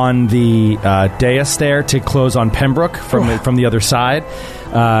up on the dais there to close on Pembroke from the other side.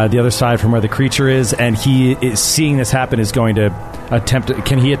 The other side from where the creature is, and he is seeing this happen is going to attempt.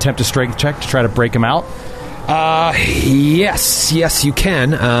 Can he attempt a strength check to try to break him out? Yes, you can.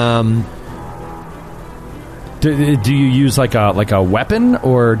 Do you use like a weapon,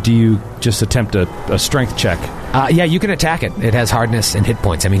 or do you just attempt a strength check? Yeah, you can attack it. It has hardness and hit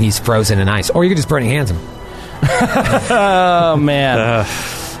points. I mean, he's frozen in ice, or you can just burning hands him. Oh man.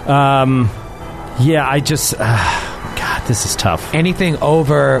 Yeah, I just. God, this is tough. Anything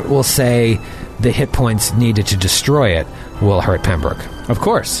over, we'll say, the hit points needed to destroy it will hurt Pembroke. Of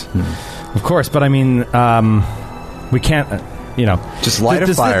course. Of course, but I mean, we can't, just light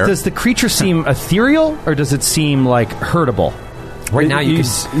a fire. Does the creature seem ethereal, or does it seem like hurtable? Right now, you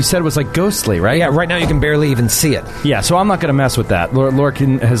said it was like ghostly, right? Yeah, right now you can barely even see it. Yeah, so I'm not going to mess with that.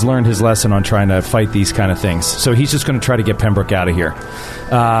 Lorcan has learned his lesson on trying to fight these kind of things, so he's just going to try to get Pembroke out of here.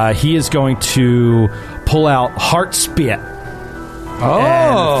 He is going to pull out Heart Spit.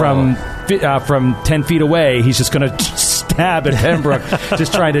 Oh! And from 10 feet away, he's just going to stab at Pembroke,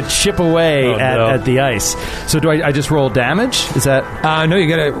 just trying to chip away at the ice. So do I just roll damage? Is that... No, you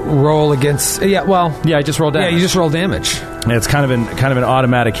got to roll against... Yeah, I just roll damage. Yeah, you just roll damage. Yeah, it's kind of an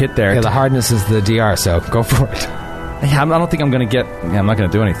automatic hit there. Yeah, the hardness is the DR, so go for it. Yeah, I don't think I'm going to get... Yeah, I'm not going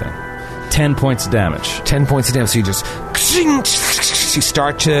to do anything. 10 points of damage. 10 points of damage, so you just... You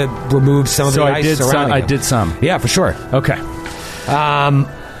start to remove some of the ice surrounding you. I did some. Yeah, for sure. Okay.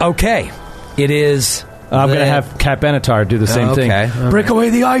 Okay. It is... I'm going to have Cat Benatar do the same thing. Okay. Break away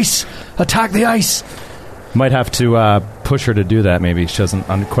the ice! Attack the ice! Might have to push her to do that, maybe. She doesn't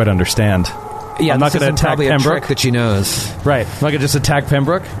quite understand. Yeah, I'm not going to attack probably Pembroke. A trick that she knows. Right. I'm not going to just attack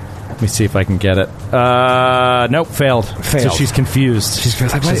Pembroke. Let me see if I can get it. Nope, failed. So she's confused. She's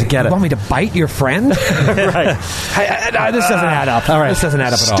like, she doesn't get it. You want me to bite your friend? Right. This doesn't add up. All right. This doesn't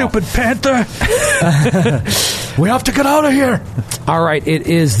add up at all. Stupid panther. We have to get out of here. All right, it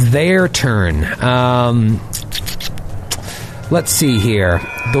is their turn. Let's see here.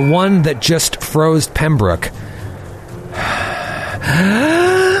 The one that just froze Pembroke.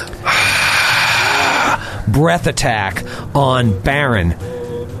 Breath attack on Baron.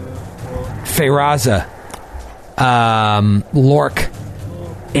 Feyraza, Lork,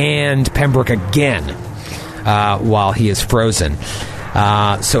 and Pembroke again while he is frozen.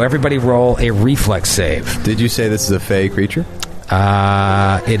 So everybody roll a reflex save. Did you say this is a fey creature?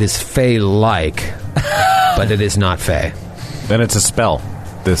 It is fey-like, but it is not fey. Then it's a spell.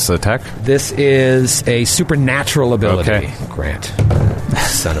 This attack? This is a supernatural ability. Okay. Grant.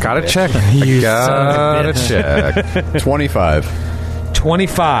 Son of Gotta a bitch. check. Gotta check. 25.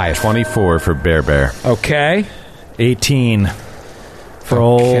 25. 24 for Bear. Okay. 18 for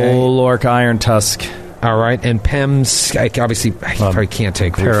old Lork Iron Tusk. All right, and Pem's obviously I probably can't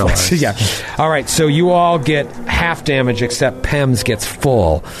take paralyzed. Yeah. All right, so you all get half damage except Pem's gets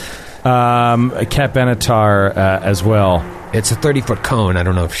full. Kat Benatar as well. It's a 30-foot cone. I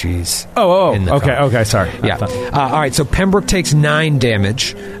don't know if she's in the okay, cone. okay, sorry. Yeah. All right, so Pembroke takes 9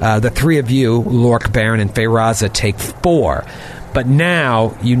 damage. The 3 of you, Lork, Baron, and Feyraza, take 4. But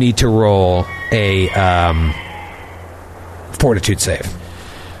now you need to roll a fortitude save.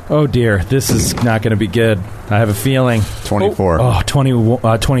 Oh, dear. This is not going to be good. I have a feeling. 24. Oh,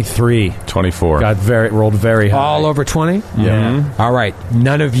 23. 24. Rolled very high. All over 20? Yeah. All right,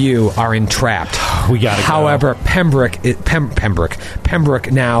 none of you are entrapped. We got to However, Pembroke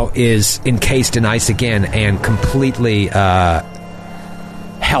now is encased in ice again and completely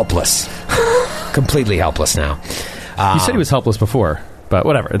helpless. Completely helpless now. You said he was helpless before, but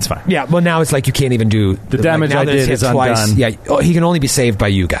whatever, it's fine. Yeah, well, now it's like you can't even do... The damage now I that it's did hit is twice, undone. Yeah, he can only be saved by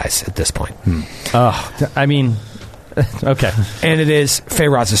you guys at this point. I mean, okay. And it is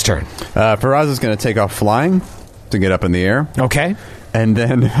Feyraz's turn. Feyraza's going to take off flying to get up in the air. Okay. And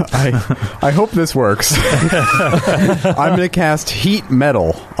then I hope this works. I'm going to cast heat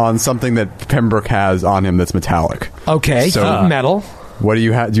metal on something that Pembroke has on him that's metallic. Okay, So- metal. What do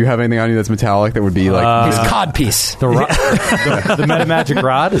you have? Do you have anything on you that's metallic that would be like His codpiece. The meta magic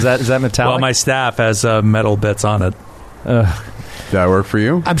rod, is that metallic? Well, my staff has metal bits on it. Does that work for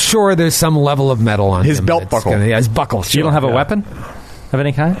you? I'm sure there's some level of metal on His him belt that's buckle. Yeah, his buckle. You don't have a weapon of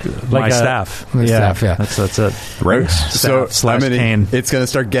any kind? My staff. Staff, yeah. That's it. Right. Slash cane. It's going to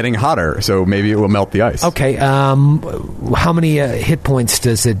start getting hotter, so maybe it will melt the ice. Okay, how many hit points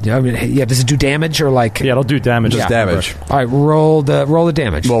does it... I mean, yeah, does it do damage or like... Yeah, it'll do damage. Just damage. All right, roll the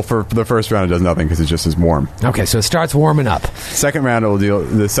damage. Well, for the first round, it does nothing because it's just as warm. Okay, so it starts warming up. Second round, it'll deal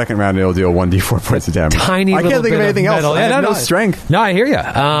 1d4 points of damage. Tiny I little can't think bit of anything else. metal. I Yeah, have no, no strength. No, I hear you.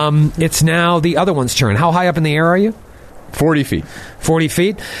 It's now the other one's turn. How high up in the air are you? 40 feet. 40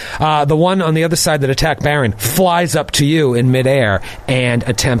 feet. The one on the other side that attacked Baron flies up to you in midair and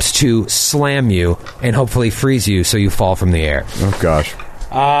attempts to slam you and hopefully freeze you so you fall from the air. Oh, gosh.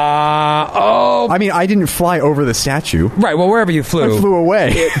 I mean, I didn't fly over the statue. Right, well, wherever you flew. I flew away.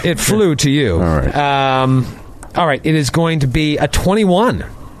 It flew to you. All right. All right, it is going to be a 21.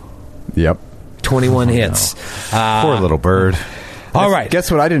 Yep. 21 hits. Poor little bird. All right.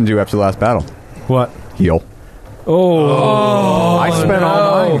 Guess what I didn't do after the last battle? What? Heal. I spent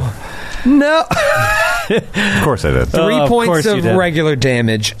all mine. No. Of course I did. 3 of points course you of did. regular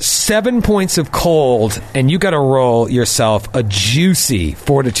damage, 7 points of cold, and you got to roll yourself a juicy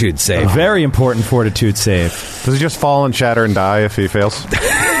fortitude save. A very important fortitude save. Does he just fall and shatter and die if he fails?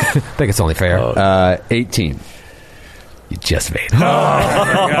 I think it's only fair. 18. You just made it.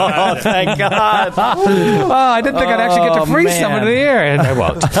 Oh, thank God. Oh, I didn't think I'd actually get to freeze man. someone in the air, and I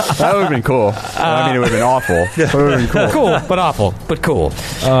won't. That would have been cool. I mean, it would have been awful. But it would have been cool. Cool, but awful, but cool.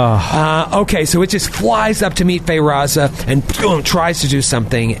 Okay, so it just flies up to meet Feyraza and boom, tries to do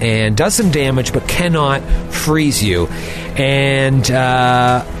something and does some damage, but cannot freeze you. And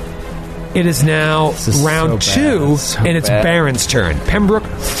it is now is round so 2, bad. So and it's bad. Baron's turn. Pembroke,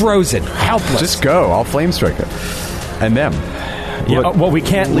 frozen, helpless. Just go. I'll flame strike it. And them. Yeah, well, we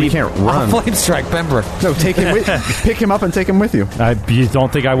can't leave. We can't run. Flame strike Pembroke. No, take him with pick him up and take him with you. You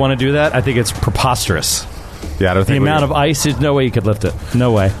don't think I want to do that? I think it's preposterous. Yeah, I don't The think amount of ice, there's no way you could lift it.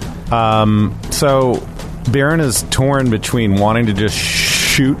 No way. So Baron is torn between wanting to just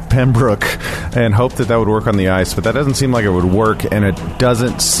shoot Pembroke and hope that would work on the ice, but that doesn't seem like it would work, and it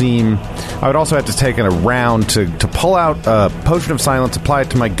doesn't seem... I would also have to take a round to pull out a potion of silence, apply it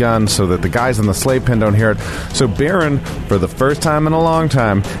to my gun so that the guys in the slave pen don't hear it. So Baron, for the first time in a long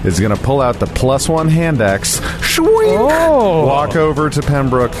time, is going to pull out the +1 hand axe, walk over to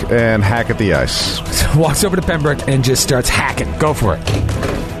Pembroke, and hack at the ice. Walks over to Pembroke and just starts hacking. Go for it.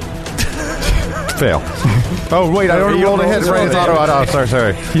 Fail. Oh, wait, I already rolled a hit. Right, it's auto.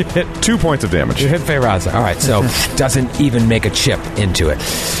 Sorry. You hit 2 points of damage. You hit Feyraza. All right, so doesn't even make a chip into it.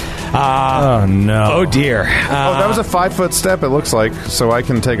 Oh, no. Oh, dear. That was a 5-foot step, it looks like, so I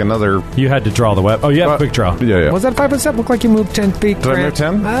can take another... You had to draw the weapon. Oh, you have quick draw. Yeah. Was that 5 foot step? Looked like you moved 10 feet. Did I move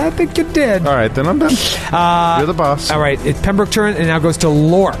 10? I think you did. All right, then I'm done. You're the boss. All right, it's Pembroke turn, and now goes to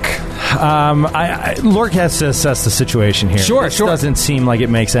Lork. Lork has to assess the situation here. Sure, This sure. doesn't seem like it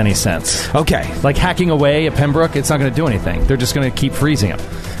makes any sense. Okay. Like hacking away at Pembroke, it's not going to do anything. They're just going to keep freezing him.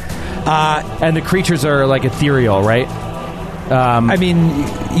 And the creatures are like ethereal, right? I mean,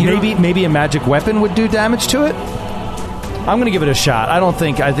 Maybe a magic weapon would do damage to it. I'm going to give it a shot. I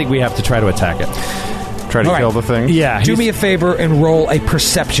think we have to try to attack it. Try to All right. kill the thing. Yeah. do me a favor and roll a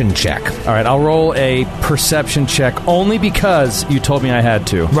perception check. All right, I'll roll a perception check only because you told me I had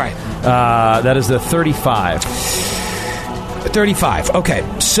to. Right. That is the 35. 35. Okay,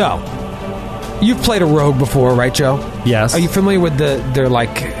 so You've played a rogue before, right, Joe? Yes. Are you familiar with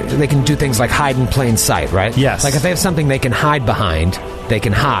they can do things like hide in plain sight, right? Yes. Like if they have something they can hide behind, they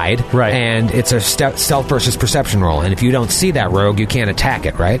can hide. Right. And it's a stealth versus perception roll. And if you don't see that rogue, you can't attack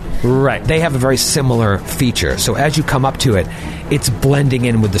it, right? Right. They have a very similar feature. So as you come up to it, it's blending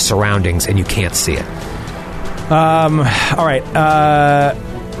in with the surroundings and you can't see it. All right.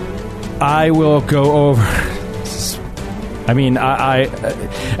 I will go over. I mean,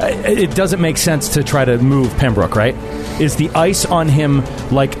 it doesn't make sense to try to move Pembroke, right? Is the ice on him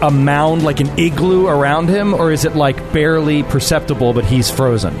like a mound, like an igloo around him, or is it like barely perceptible, but he's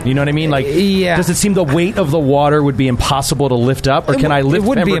frozen? You know what I mean? Like, yeah. Does it seem the weight of the water would be impossible to lift up, or can I lift It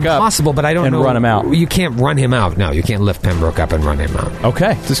wouldn't Pembroke be impossible, up but I don't and know. run him out? You can't run him out. No, you can't lift Pembroke up and run him out.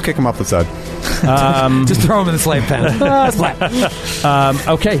 Okay. Just kick him off the side. Just throw him in the slave pen.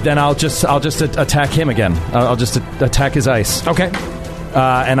 Okay, then I'll just attack him again. I'll just attack his ice. Okay.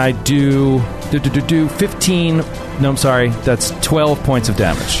 And I do 15. No, I'm sorry. That's 12 points of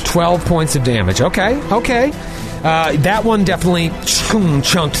damage. 12 points of damage. Okay. That one definitely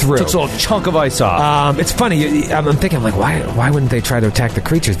chunked through. Took a little chunk of ice off. It's funny. I'm thinking, like, why wouldn't they try to attack the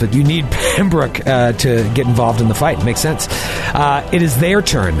creatures? But you need Pembroke to get involved in the fight. It makes sense. It is their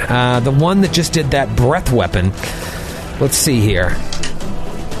turn. The one that just did that breath weapon. Let's see here.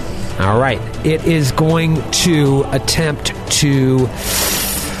 All right. It is going to attempt to...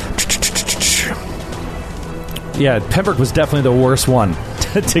 Yeah, Pembroke was definitely the worst one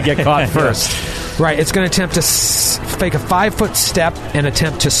to get caught first. Right, it's going to attempt to fake a 5-foot step and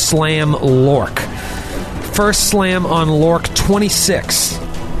attempt to slam Lork. First slam on Lork, 26.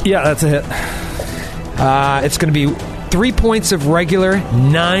 Yeah, that's a hit. It's going to be 3 points of regular,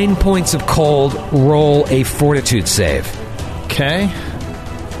 9 points of cold. Roll a fortitude save. Okay.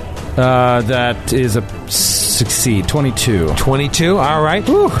 That is a succeed. 22. 22, all right.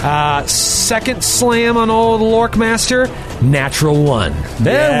 Second slam on old Lork Master, natural 1.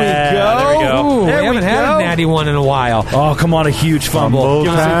 There we go. Ooh, There we haven't we had go. a natty 1 in a while. Oh, come on, a huge fumble.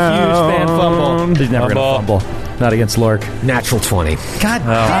 Give us a huge fan fumble. He's never going to fumble. Not against Lork. Natural 20. God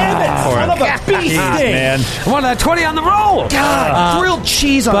damn it, son of a beastie. Man. One of that 20 on the roll. God, grilled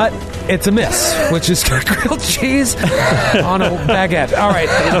cheese on But it's a miss, which is grilled cheese on a baguette. All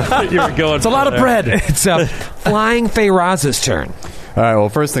right. You were going. It's a lot of bread. It's Flying Feyraz's turn. All right, well,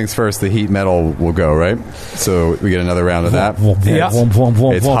 first things first, the heat metal will go, right? So we get another round of that. Yeah.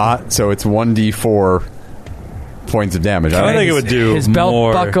 It's hot, so it's 1d4 points of damage. I think it would do His belt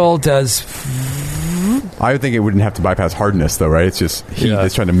more. buckle does I would think it wouldn't have to bypass hardness, though, right? It's just heat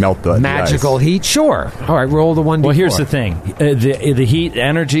that's trying to melt the magical ice. heat. Sure. All right, roll the 1d4. Well, here's the thing: the heat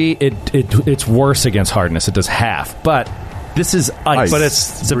energy it's worse against hardness. It does half, but this is ice. But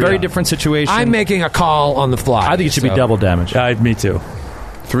it's a very different situation. I'm making a call on the fly. I think it should be double damage. Me too.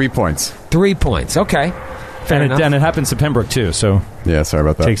 3 points. 3 points. Okay. Fair enough. And it happens to Pembroke too. So Yeah, sorry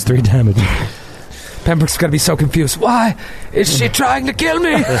about that. takes 3 damage. Pembroke's going to be so confused. Why is she trying to kill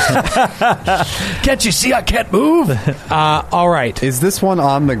me? Can't you see I can't move? All right. Is this one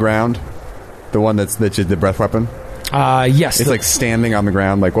on the ground? The one that did the breath weapon? Yes. It's like standing on the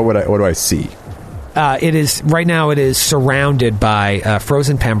ground. Like, what do I see? It is right now. It is surrounded by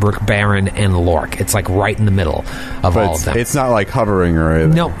Frozen Pembroke, Baron, and Lork. It's like right in the middle of all of them. It's not like hovering or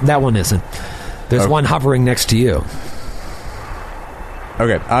anything. No, that one isn't. There's one hovering next to you.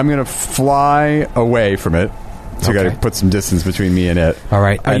 Okay, I'm going to fly away from it. So I got to put some distance between me and it. All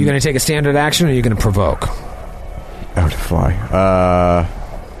right. Are you going to take a standard action, or are you going to provoke? I would fly.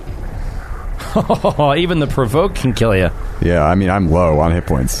 Even the provoke can kill you. Yeah, I mean, I'm low on hit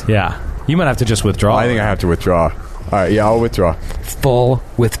points. Yeah, you might have to just withdraw. I think I have to withdraw. All right, yeah, I'll withdraw. Full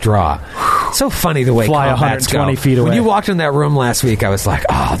withdraw. So funny the way Fly combats 120 go. feet away. When you walked in that room last week, I was like,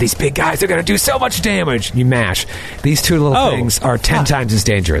 oh, these big guys are going to do so much damage. You mash. These two little things are 10 times as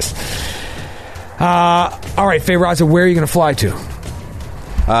dangerous. All right, Feyraza, where are you going to fly to?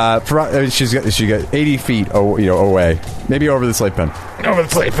 She got 80 feet away. Maybe over the slate pen. Over the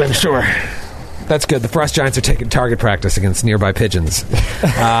slate pen, sure. That's good. The Frost Giants are taking target practice against nearby pigeons.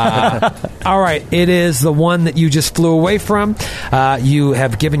 All right. It is the one that you just flew away from. You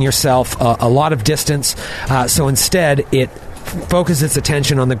have given yourself a lot of distance. So instead, it focuses its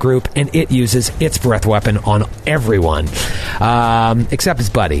attention on the group, and it uses its breath weapon on everyone, except his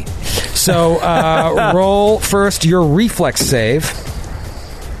buddy. So roll first your reflex save.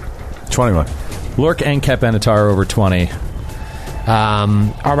 21. Lork and Cap Benatar are over 20.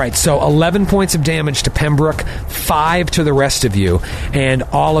 All right, so 11 points of damage to Pembroke, 5 to the rest of you, and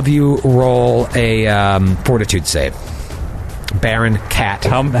all of you roll a fortitude save. Baron, Cat.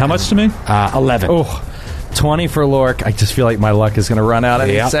 How much to me? 11. Oh, 20 for Lork. I just feel like my luck is going to run out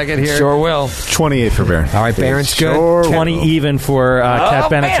any second here. Sure will. 28 for Baron. All right, Baron's good. Sure 20 even for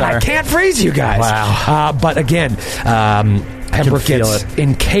Cat Benatar. Man, I can't freeze you guys. Wow. But again, Pembroke feel gets it.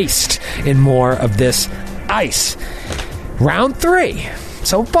 encased in more of this ice. Round 3.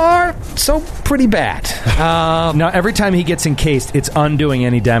 So far, so pretty bad. Now, every time he gets encased, it's undoing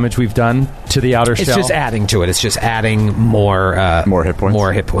any damage we've done to the outer shell. It's just adding to it. It's just adding more hit points.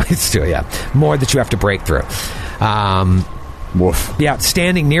 More hit points to it, yeah. More that you have to break through. Woof. Yeah,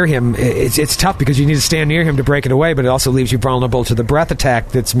 standing near him, it's tough because you need to stand near him to break it away, but it also leaves you vulnerable to the breath attack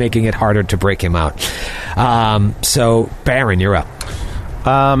that's making it harder to break him out. So, Baron, you're up.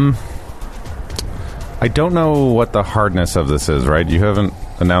 I don't know what the hardness of this is, right? You haven't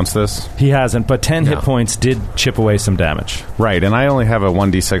announced this? He hasn't, but 10 hit points did chip away some damage. Right, and I only have a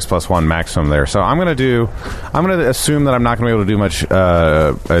 1d6 plus 1 maximum there. So I'm going to assume that I'm not going to be able to do much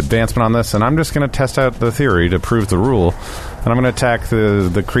advancement on this, and I'm just going to test out the theory to prove the rule, and I'm going to attack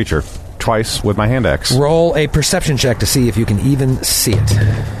the creature twice with my hand axe. Roll a perception check to see if you can even see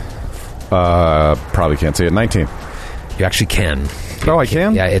it. Probably can't see it. 19. You actually can. Oh, I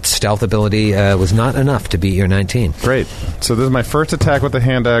can? Yeah, its stealth ability was not enough to beat your 19. Great. So this is my first attack with the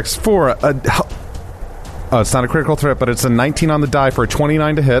hand axe for it's not a critical threat, but it's a 19 on the die for a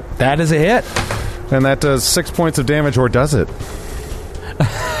 29 to hit. That is a hit. And that does 6 points of damage, or does it?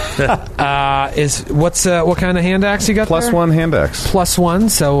 What kind of hand axe you got Plus there? 1 hand axe. Plus 1,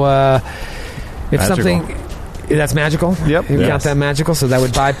 so it's Magical. something... That's magical? Yep. You Yes. count that magical, so that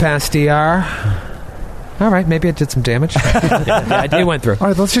would bypass DR. All right, maybe it did some damage. Yeah, it went through. All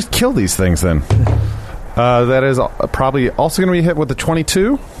right, let's just kill these things then. That is probably also going to be hit with the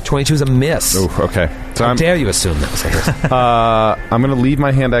 22. 22 is a miss. Ooh, okay. So How dare you assume that was a hit? I'm going to leave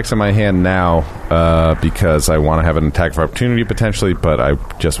my hand axe in my hand now because I want to have an attack of opportunity potentially, but I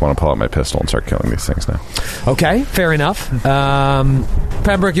just want to pull out my pistol and start killing these things now. Okay, fair enough.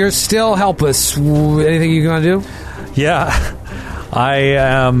 Pembroke, you're still helpless. Anything you're going to do? Yeah, I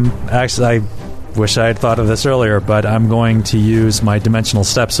am actually. I wish I had thought of this earlier, but I'm going to use my Dimensional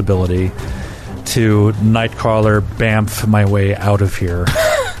Steps ability to Nightcrawler Bamf my way out of here.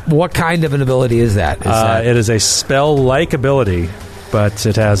 What kind of an ability is that? It is a spell-like ability, but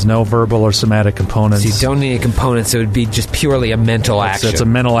it has no verbal or somatic components. So you don't need any components. It would be just purely a mental action. It's a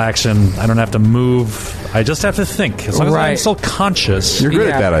mental action. I don't have to move. I just have to think. As long as I'm still conscious. You're good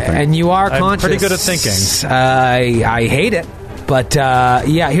at that, I think. And you are I'm conscious. pretty good at thinking. I hate it. But,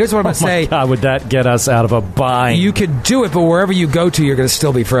 here's what I'm going to say. God, would that get us out of a bind? You could do it, but wherever you go to, you're going to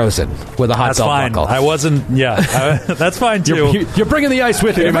still be frozen with a hot That's belt fine. buckle. I wasn't, that's fine, too. You're bringing the ice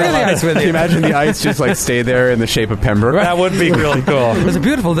with you. You're bringing the ice with Can you. you imagine the ice just like stay there in the shape of Pembroke? That would be really cool. It was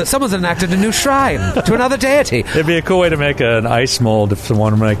beautiful that someone's enacted a new shrine to another deity. It'd be a cool way to make an ice mold if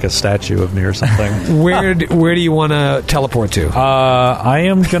someone wanted to make a statue of me or something. Where do you want to teleport to? I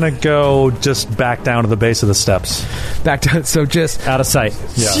am going to go just back down to the base of the steps. Back to so just Out of sight.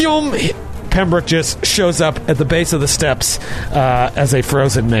 Zoom. Pembroke just shows up at the base of the steps as a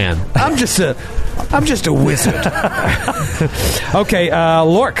frozen man. I'm just a wizard. Okay,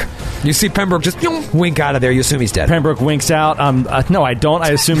 Lork. You see Pembroke just wink out of there. You assume he's dead. Pembroke winks out. No, I don't. I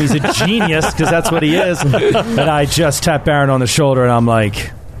assume he's a genius because that's what he is. And I just tap Baron on the shoulder and I'm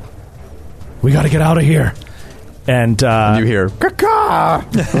like, we got to get out of here. And You hear, caca!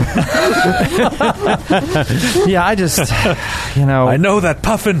 yeah, I just, I know that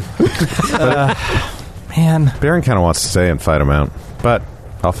puffin. man. Baron kind of wants to stay and fight him out, but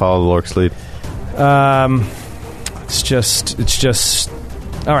I'll follow the Lork's lead. It's just.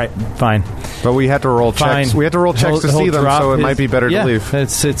 All right, fine. But we had to roll Fine. checks. We had to roll checks to He'll see them, drop so it his- might be better yeah, to leave.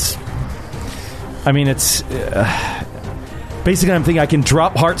 It's. I mean, it's. Basically, I'm thinking I can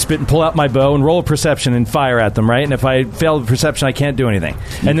drop heart spit and pull out my bow and roll a perception and fire at them, right? And if I fail the perception, I can't do anything.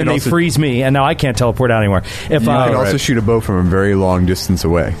 And then can they also- freeze me, and now I can't teleport out anymore. If You I can also shoot a bow from a very long distance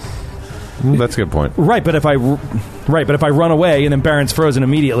away. That's a good point. Right, but if I run away and then Baron's frozen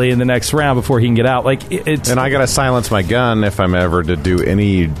immediately in the next round before he can get out, like it's. And I got to silence my gun if I'm ever to do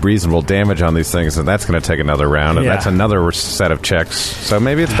any reasonable damage on these things, and that's going to take another round, and Yeah. that's another set of checks. So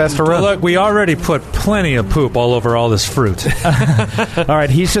maybe it's best to Well, run. look, we already put plenty of poop all over all this fruit. All right,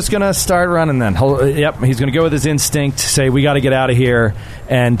 he's just going to start running then. He's going to go with his instinct, say, we got to get out of here,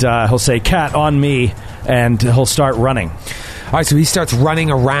 and he'll say, cat on me, and he'll start running. All right, so he starts running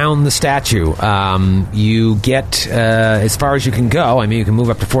around the statue. You get as far as you can go. I mean, you can move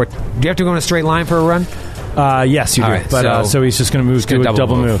up to 4. Do you have to go in a straight line for a run? Yes, you do. All right, But so he's just going to move, do a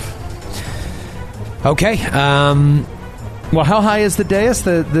double move. Okay. Well, how high is the dais,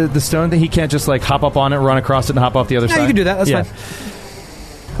 the stone thing? He can't just like hop up on it, run across it, and hop off the other Yeah, side? you can do that. That's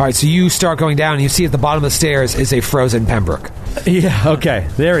fine. All right, so you start going down, and you see at the bottom of the stairs is a frozen Pembroke. Yeah, okay.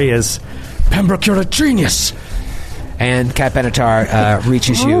 There he is. Pembroke, you're a genius. And Cat Benatar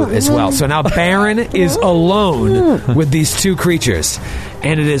reaches you as well. So now Baron is alone with these two creatures.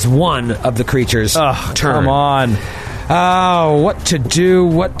 And it is one of the creatures' turn. Come on. Oh, what to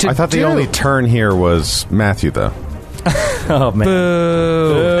do, I thought the only turn here was Matthew, though. Oh, man.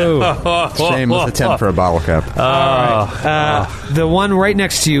 Boo. Shameless attempt for a bottle cap. The one right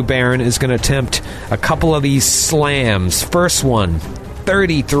next to you, Baron, is going to attempt a couple of these slams. First one,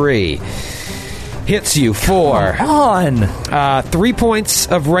 33. Hits you for 3 points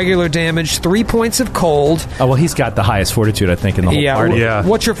of regular damage, 3 points of cold. Oh, well, he's got the highest fortitude, I think, in the whole party. Yeah.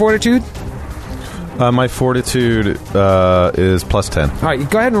 What's your fortitude? My fortitude is plus 10. All right,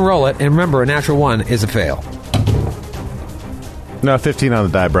 go ahead and roll it. And remember, a natural 1 is a fail. No, 15 on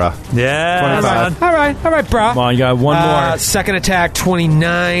the die, brah. Yeah. 25. All right, brah. Come on, you got one more. Second attack,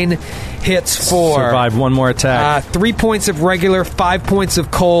 29. Hits for... Survive one more attack. 3 points of regular, 5 points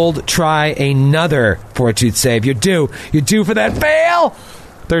of cold. Try another fortitude save. You're due. You're due for that fail.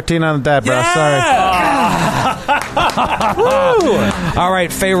 13 on the die, bro. Sorry. All right,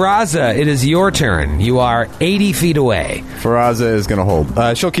 Feyraza, it is your turn. You are 80 feet away. Faraza is going to hold.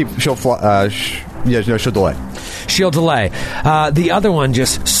 She'll delay. She'll delay. The other one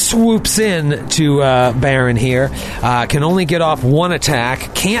just swoops in to Baron here. Can only get off one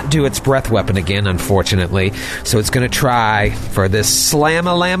attack. Can't do its breath weapon again, unfortunately. So it's going to try for this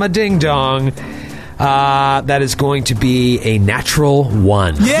slam-a-llama-ding-dong. That is going to be a natural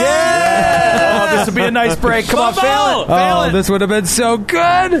 1. Yeah! Oh, this would be a nice break. Come on, fail it. Oh, this would have been so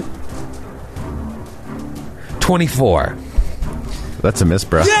good. 24. That's a miss,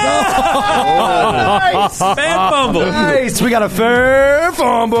 bro. Nice! Fan fumble. Nice. We got a fair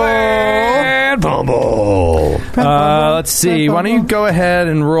fumble. Let's see. Why don't you go ahead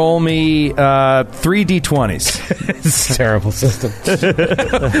and roll me 3 d20s? It's a terrible system.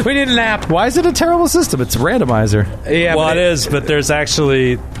 We need a nap. Why is it a terrible system? It's a randomizer. Yeah, Well, it is, but there's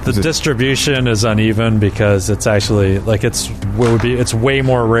actually the distribution is uneven because it's actually like it's way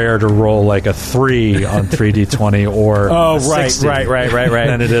more rare to roll like a 3 on 3d20 or Oh, a right, 60 right.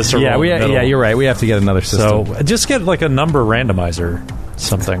 than it is to roll. Yeah, you're right. We have to get another system. So just get like a number randomizer,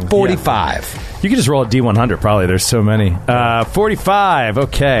 something. 45. You can just roll a D100, probably. There's so many. 45.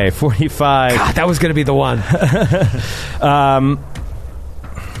 Okay, 45. God, that was going to be the one.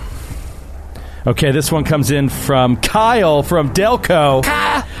 Okay, this one comes in from Kyle from Delco.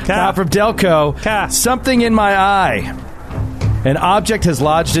 Kyle from Delco. Something in my eye. An object has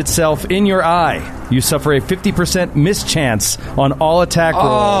lodged itself in your eye. You suffer a 50% mischance on all attack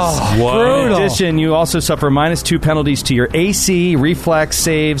rolls. In addition, you also suffer -2 penalties to your AC, reflex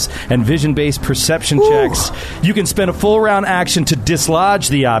saves, and vision-based perception checks. You can spend a full round action to dislodge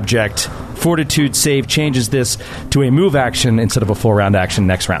the object. Fortitude save changes this to a move action instead of a full round action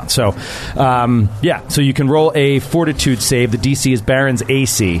next round. So, so you can roll a Fortitude save. The DC is Baron's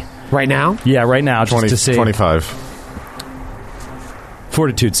AC. Right now? Yeah, right now. Just to save. 25.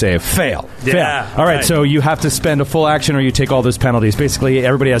 Fortitude save. Fail. Yeah. All right, so you have to spend a full action or you take all those penalties. Basically,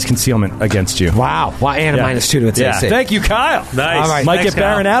 everybody has concealment against you. Wow. And a -2 to its AC. Thank you, Kyle. Nice. All right. Might Thanks, get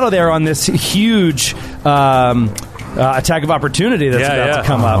Baron Kyle. out of there on this huge attack of opportunity that's about to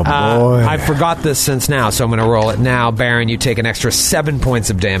come up. I forgot this since now, so I'm going to roll it now. Baron, you take an extra 7 points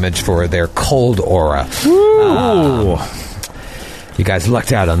of damage for their cold aura. You guys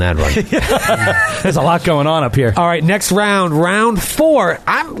lucked out on that one. There's a lot going on up here. All right, next round, round 4.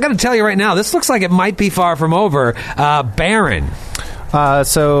 I'm going to tell you right now, this looks like it might be far from over. Baron.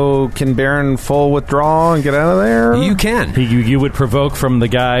 So can Baron full withdraw and get out of there? You can. You would provoke from the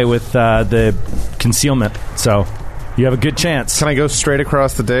guy with the concealment, so you have a good chance. Can I go straight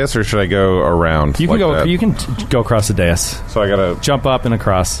across the dais, or should I go around? You can like go. that? You can go across the dais. So I gotta Jump up and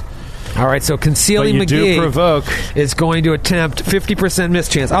across. All right, so Concealing But you do McGee provoke. is going to attempt 50%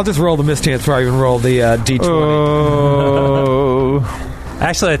 mischance. I'll just roll the mischance before I even roll the D20. Oh.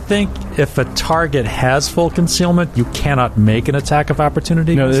 Actually, I think if a target has full concealment, you cannot make an attack of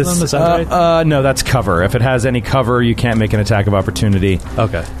opportunity No, against them. Is that right? No, that's cover. If it has any cover, you can't make an attack of opportunity.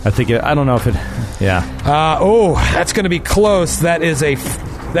 Okay. I think. I don't know if it. Yeah. That's going to be close. That is a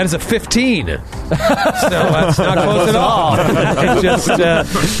 15. So that's not close at all. Just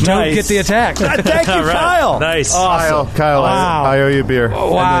don't get the attack. Thank you, Kyle. Nice. Kyle, Wow. I owe you a beer.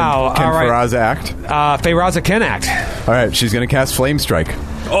 Wow. Can All right. Faraza act? Feyraza can act. All right, she's going to cast Flame Strike.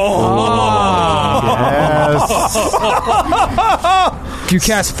 You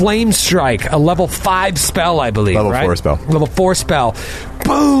cast Flame Strike, a level 5 spell, I believe. Level right? 4 spell. Level 4 spell.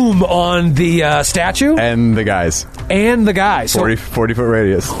 Boom on the statue And the guys. and the guy. So 40 foot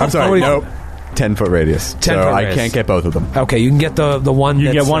radius. I'm sorry, nope. 10-foot radius. 10-foot so I radius. can't get both of them. Okay, you can get the one. You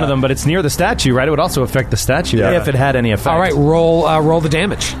that's, get one of them, but it's near the statue, right? It would also affect the statue if it had any effect. All right, roll the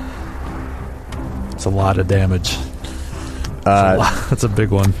damage. It's a lot of damage. That's a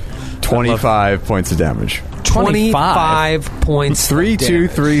big one. 25 points of damage. 25 points. 3, 2,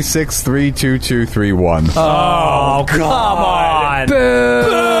 3, 6, 3, 2, 2, 3, 1. Oh, come on.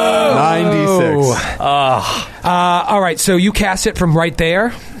 96. All right, so you cast it from right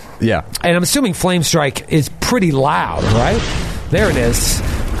there, Yeah. and I'm assuming Flame Strike is pretty loud, right? There it is.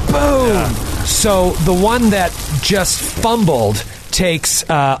 Boom! Yeah. So the one that just fumbled takes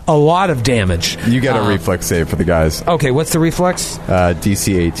a lot of damage. You get a reflex save for the guys. Okay, what's the reflex?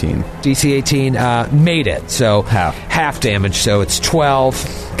 DC 18. DC 18 made it, so half damage, so it's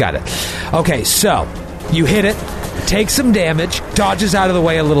 12. Got it. Okay, so you hit it, take some damage, dodges out of the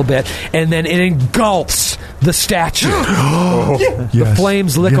way a little bit, and then it engulfs the statue. The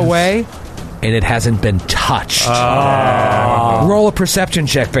flames lick away, and it hasn't been touched. Roll a perception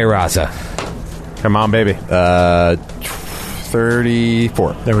check, Feyraza. Come on, baby.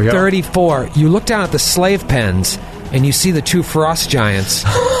 34. There we go. 34. You look down at the slave pens, and you see the two frost giants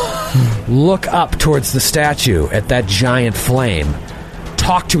look up towards the statue at that giant flame,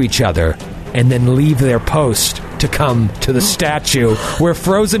 talk to each other, and then leave their post to come to the statue where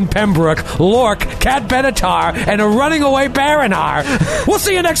frozen Pembroke, Lork, Cat Benatar, and a running away Baron are. We'll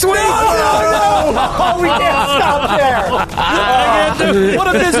see you next week. Oh, we can't stop there. What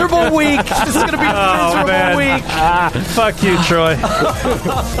a miserable week. This is going to be a miserable week. Fuck you, Troy.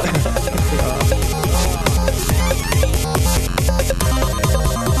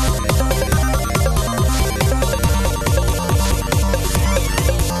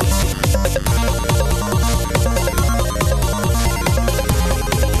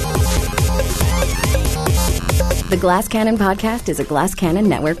 The Glass Cannon Podcast is a Glass Cannon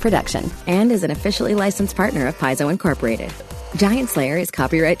Network production and is an officially licensed partner of Paizo Incorporated. Giantslayer is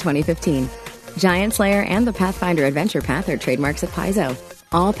copyright 2015. Giantslayer and the Pathfinder Adventure Path are trademarks of Paizo.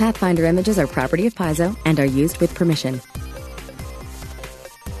 All Pathfinder images are property of Paizo and are used with permission.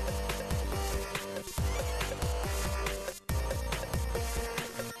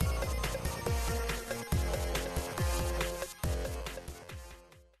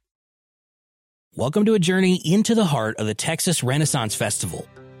 Welcome to a journey into the heart of the Texas Renaissance Festival,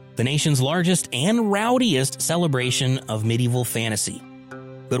 the nation's largest and rowdiest celebration of medieval fantasy.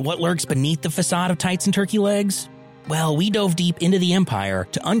 But what lurks beneath the facade of tights and turkey legs? Well, we dove deep into the empire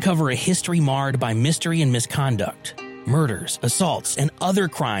to uncover a history marred by mystery and misconduct, murders, assaults, and other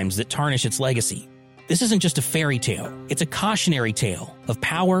crimes that tarnish its legacy. This isn't just a fairy tale, it's a cautionary tale of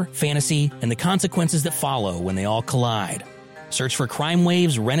power, fantasy, and the consequences that follow when they all collide. Search for Crime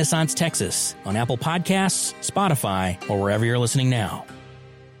Waves Renaissance Texas on Apple Podcasts, Spotify, or wherever you're listening now.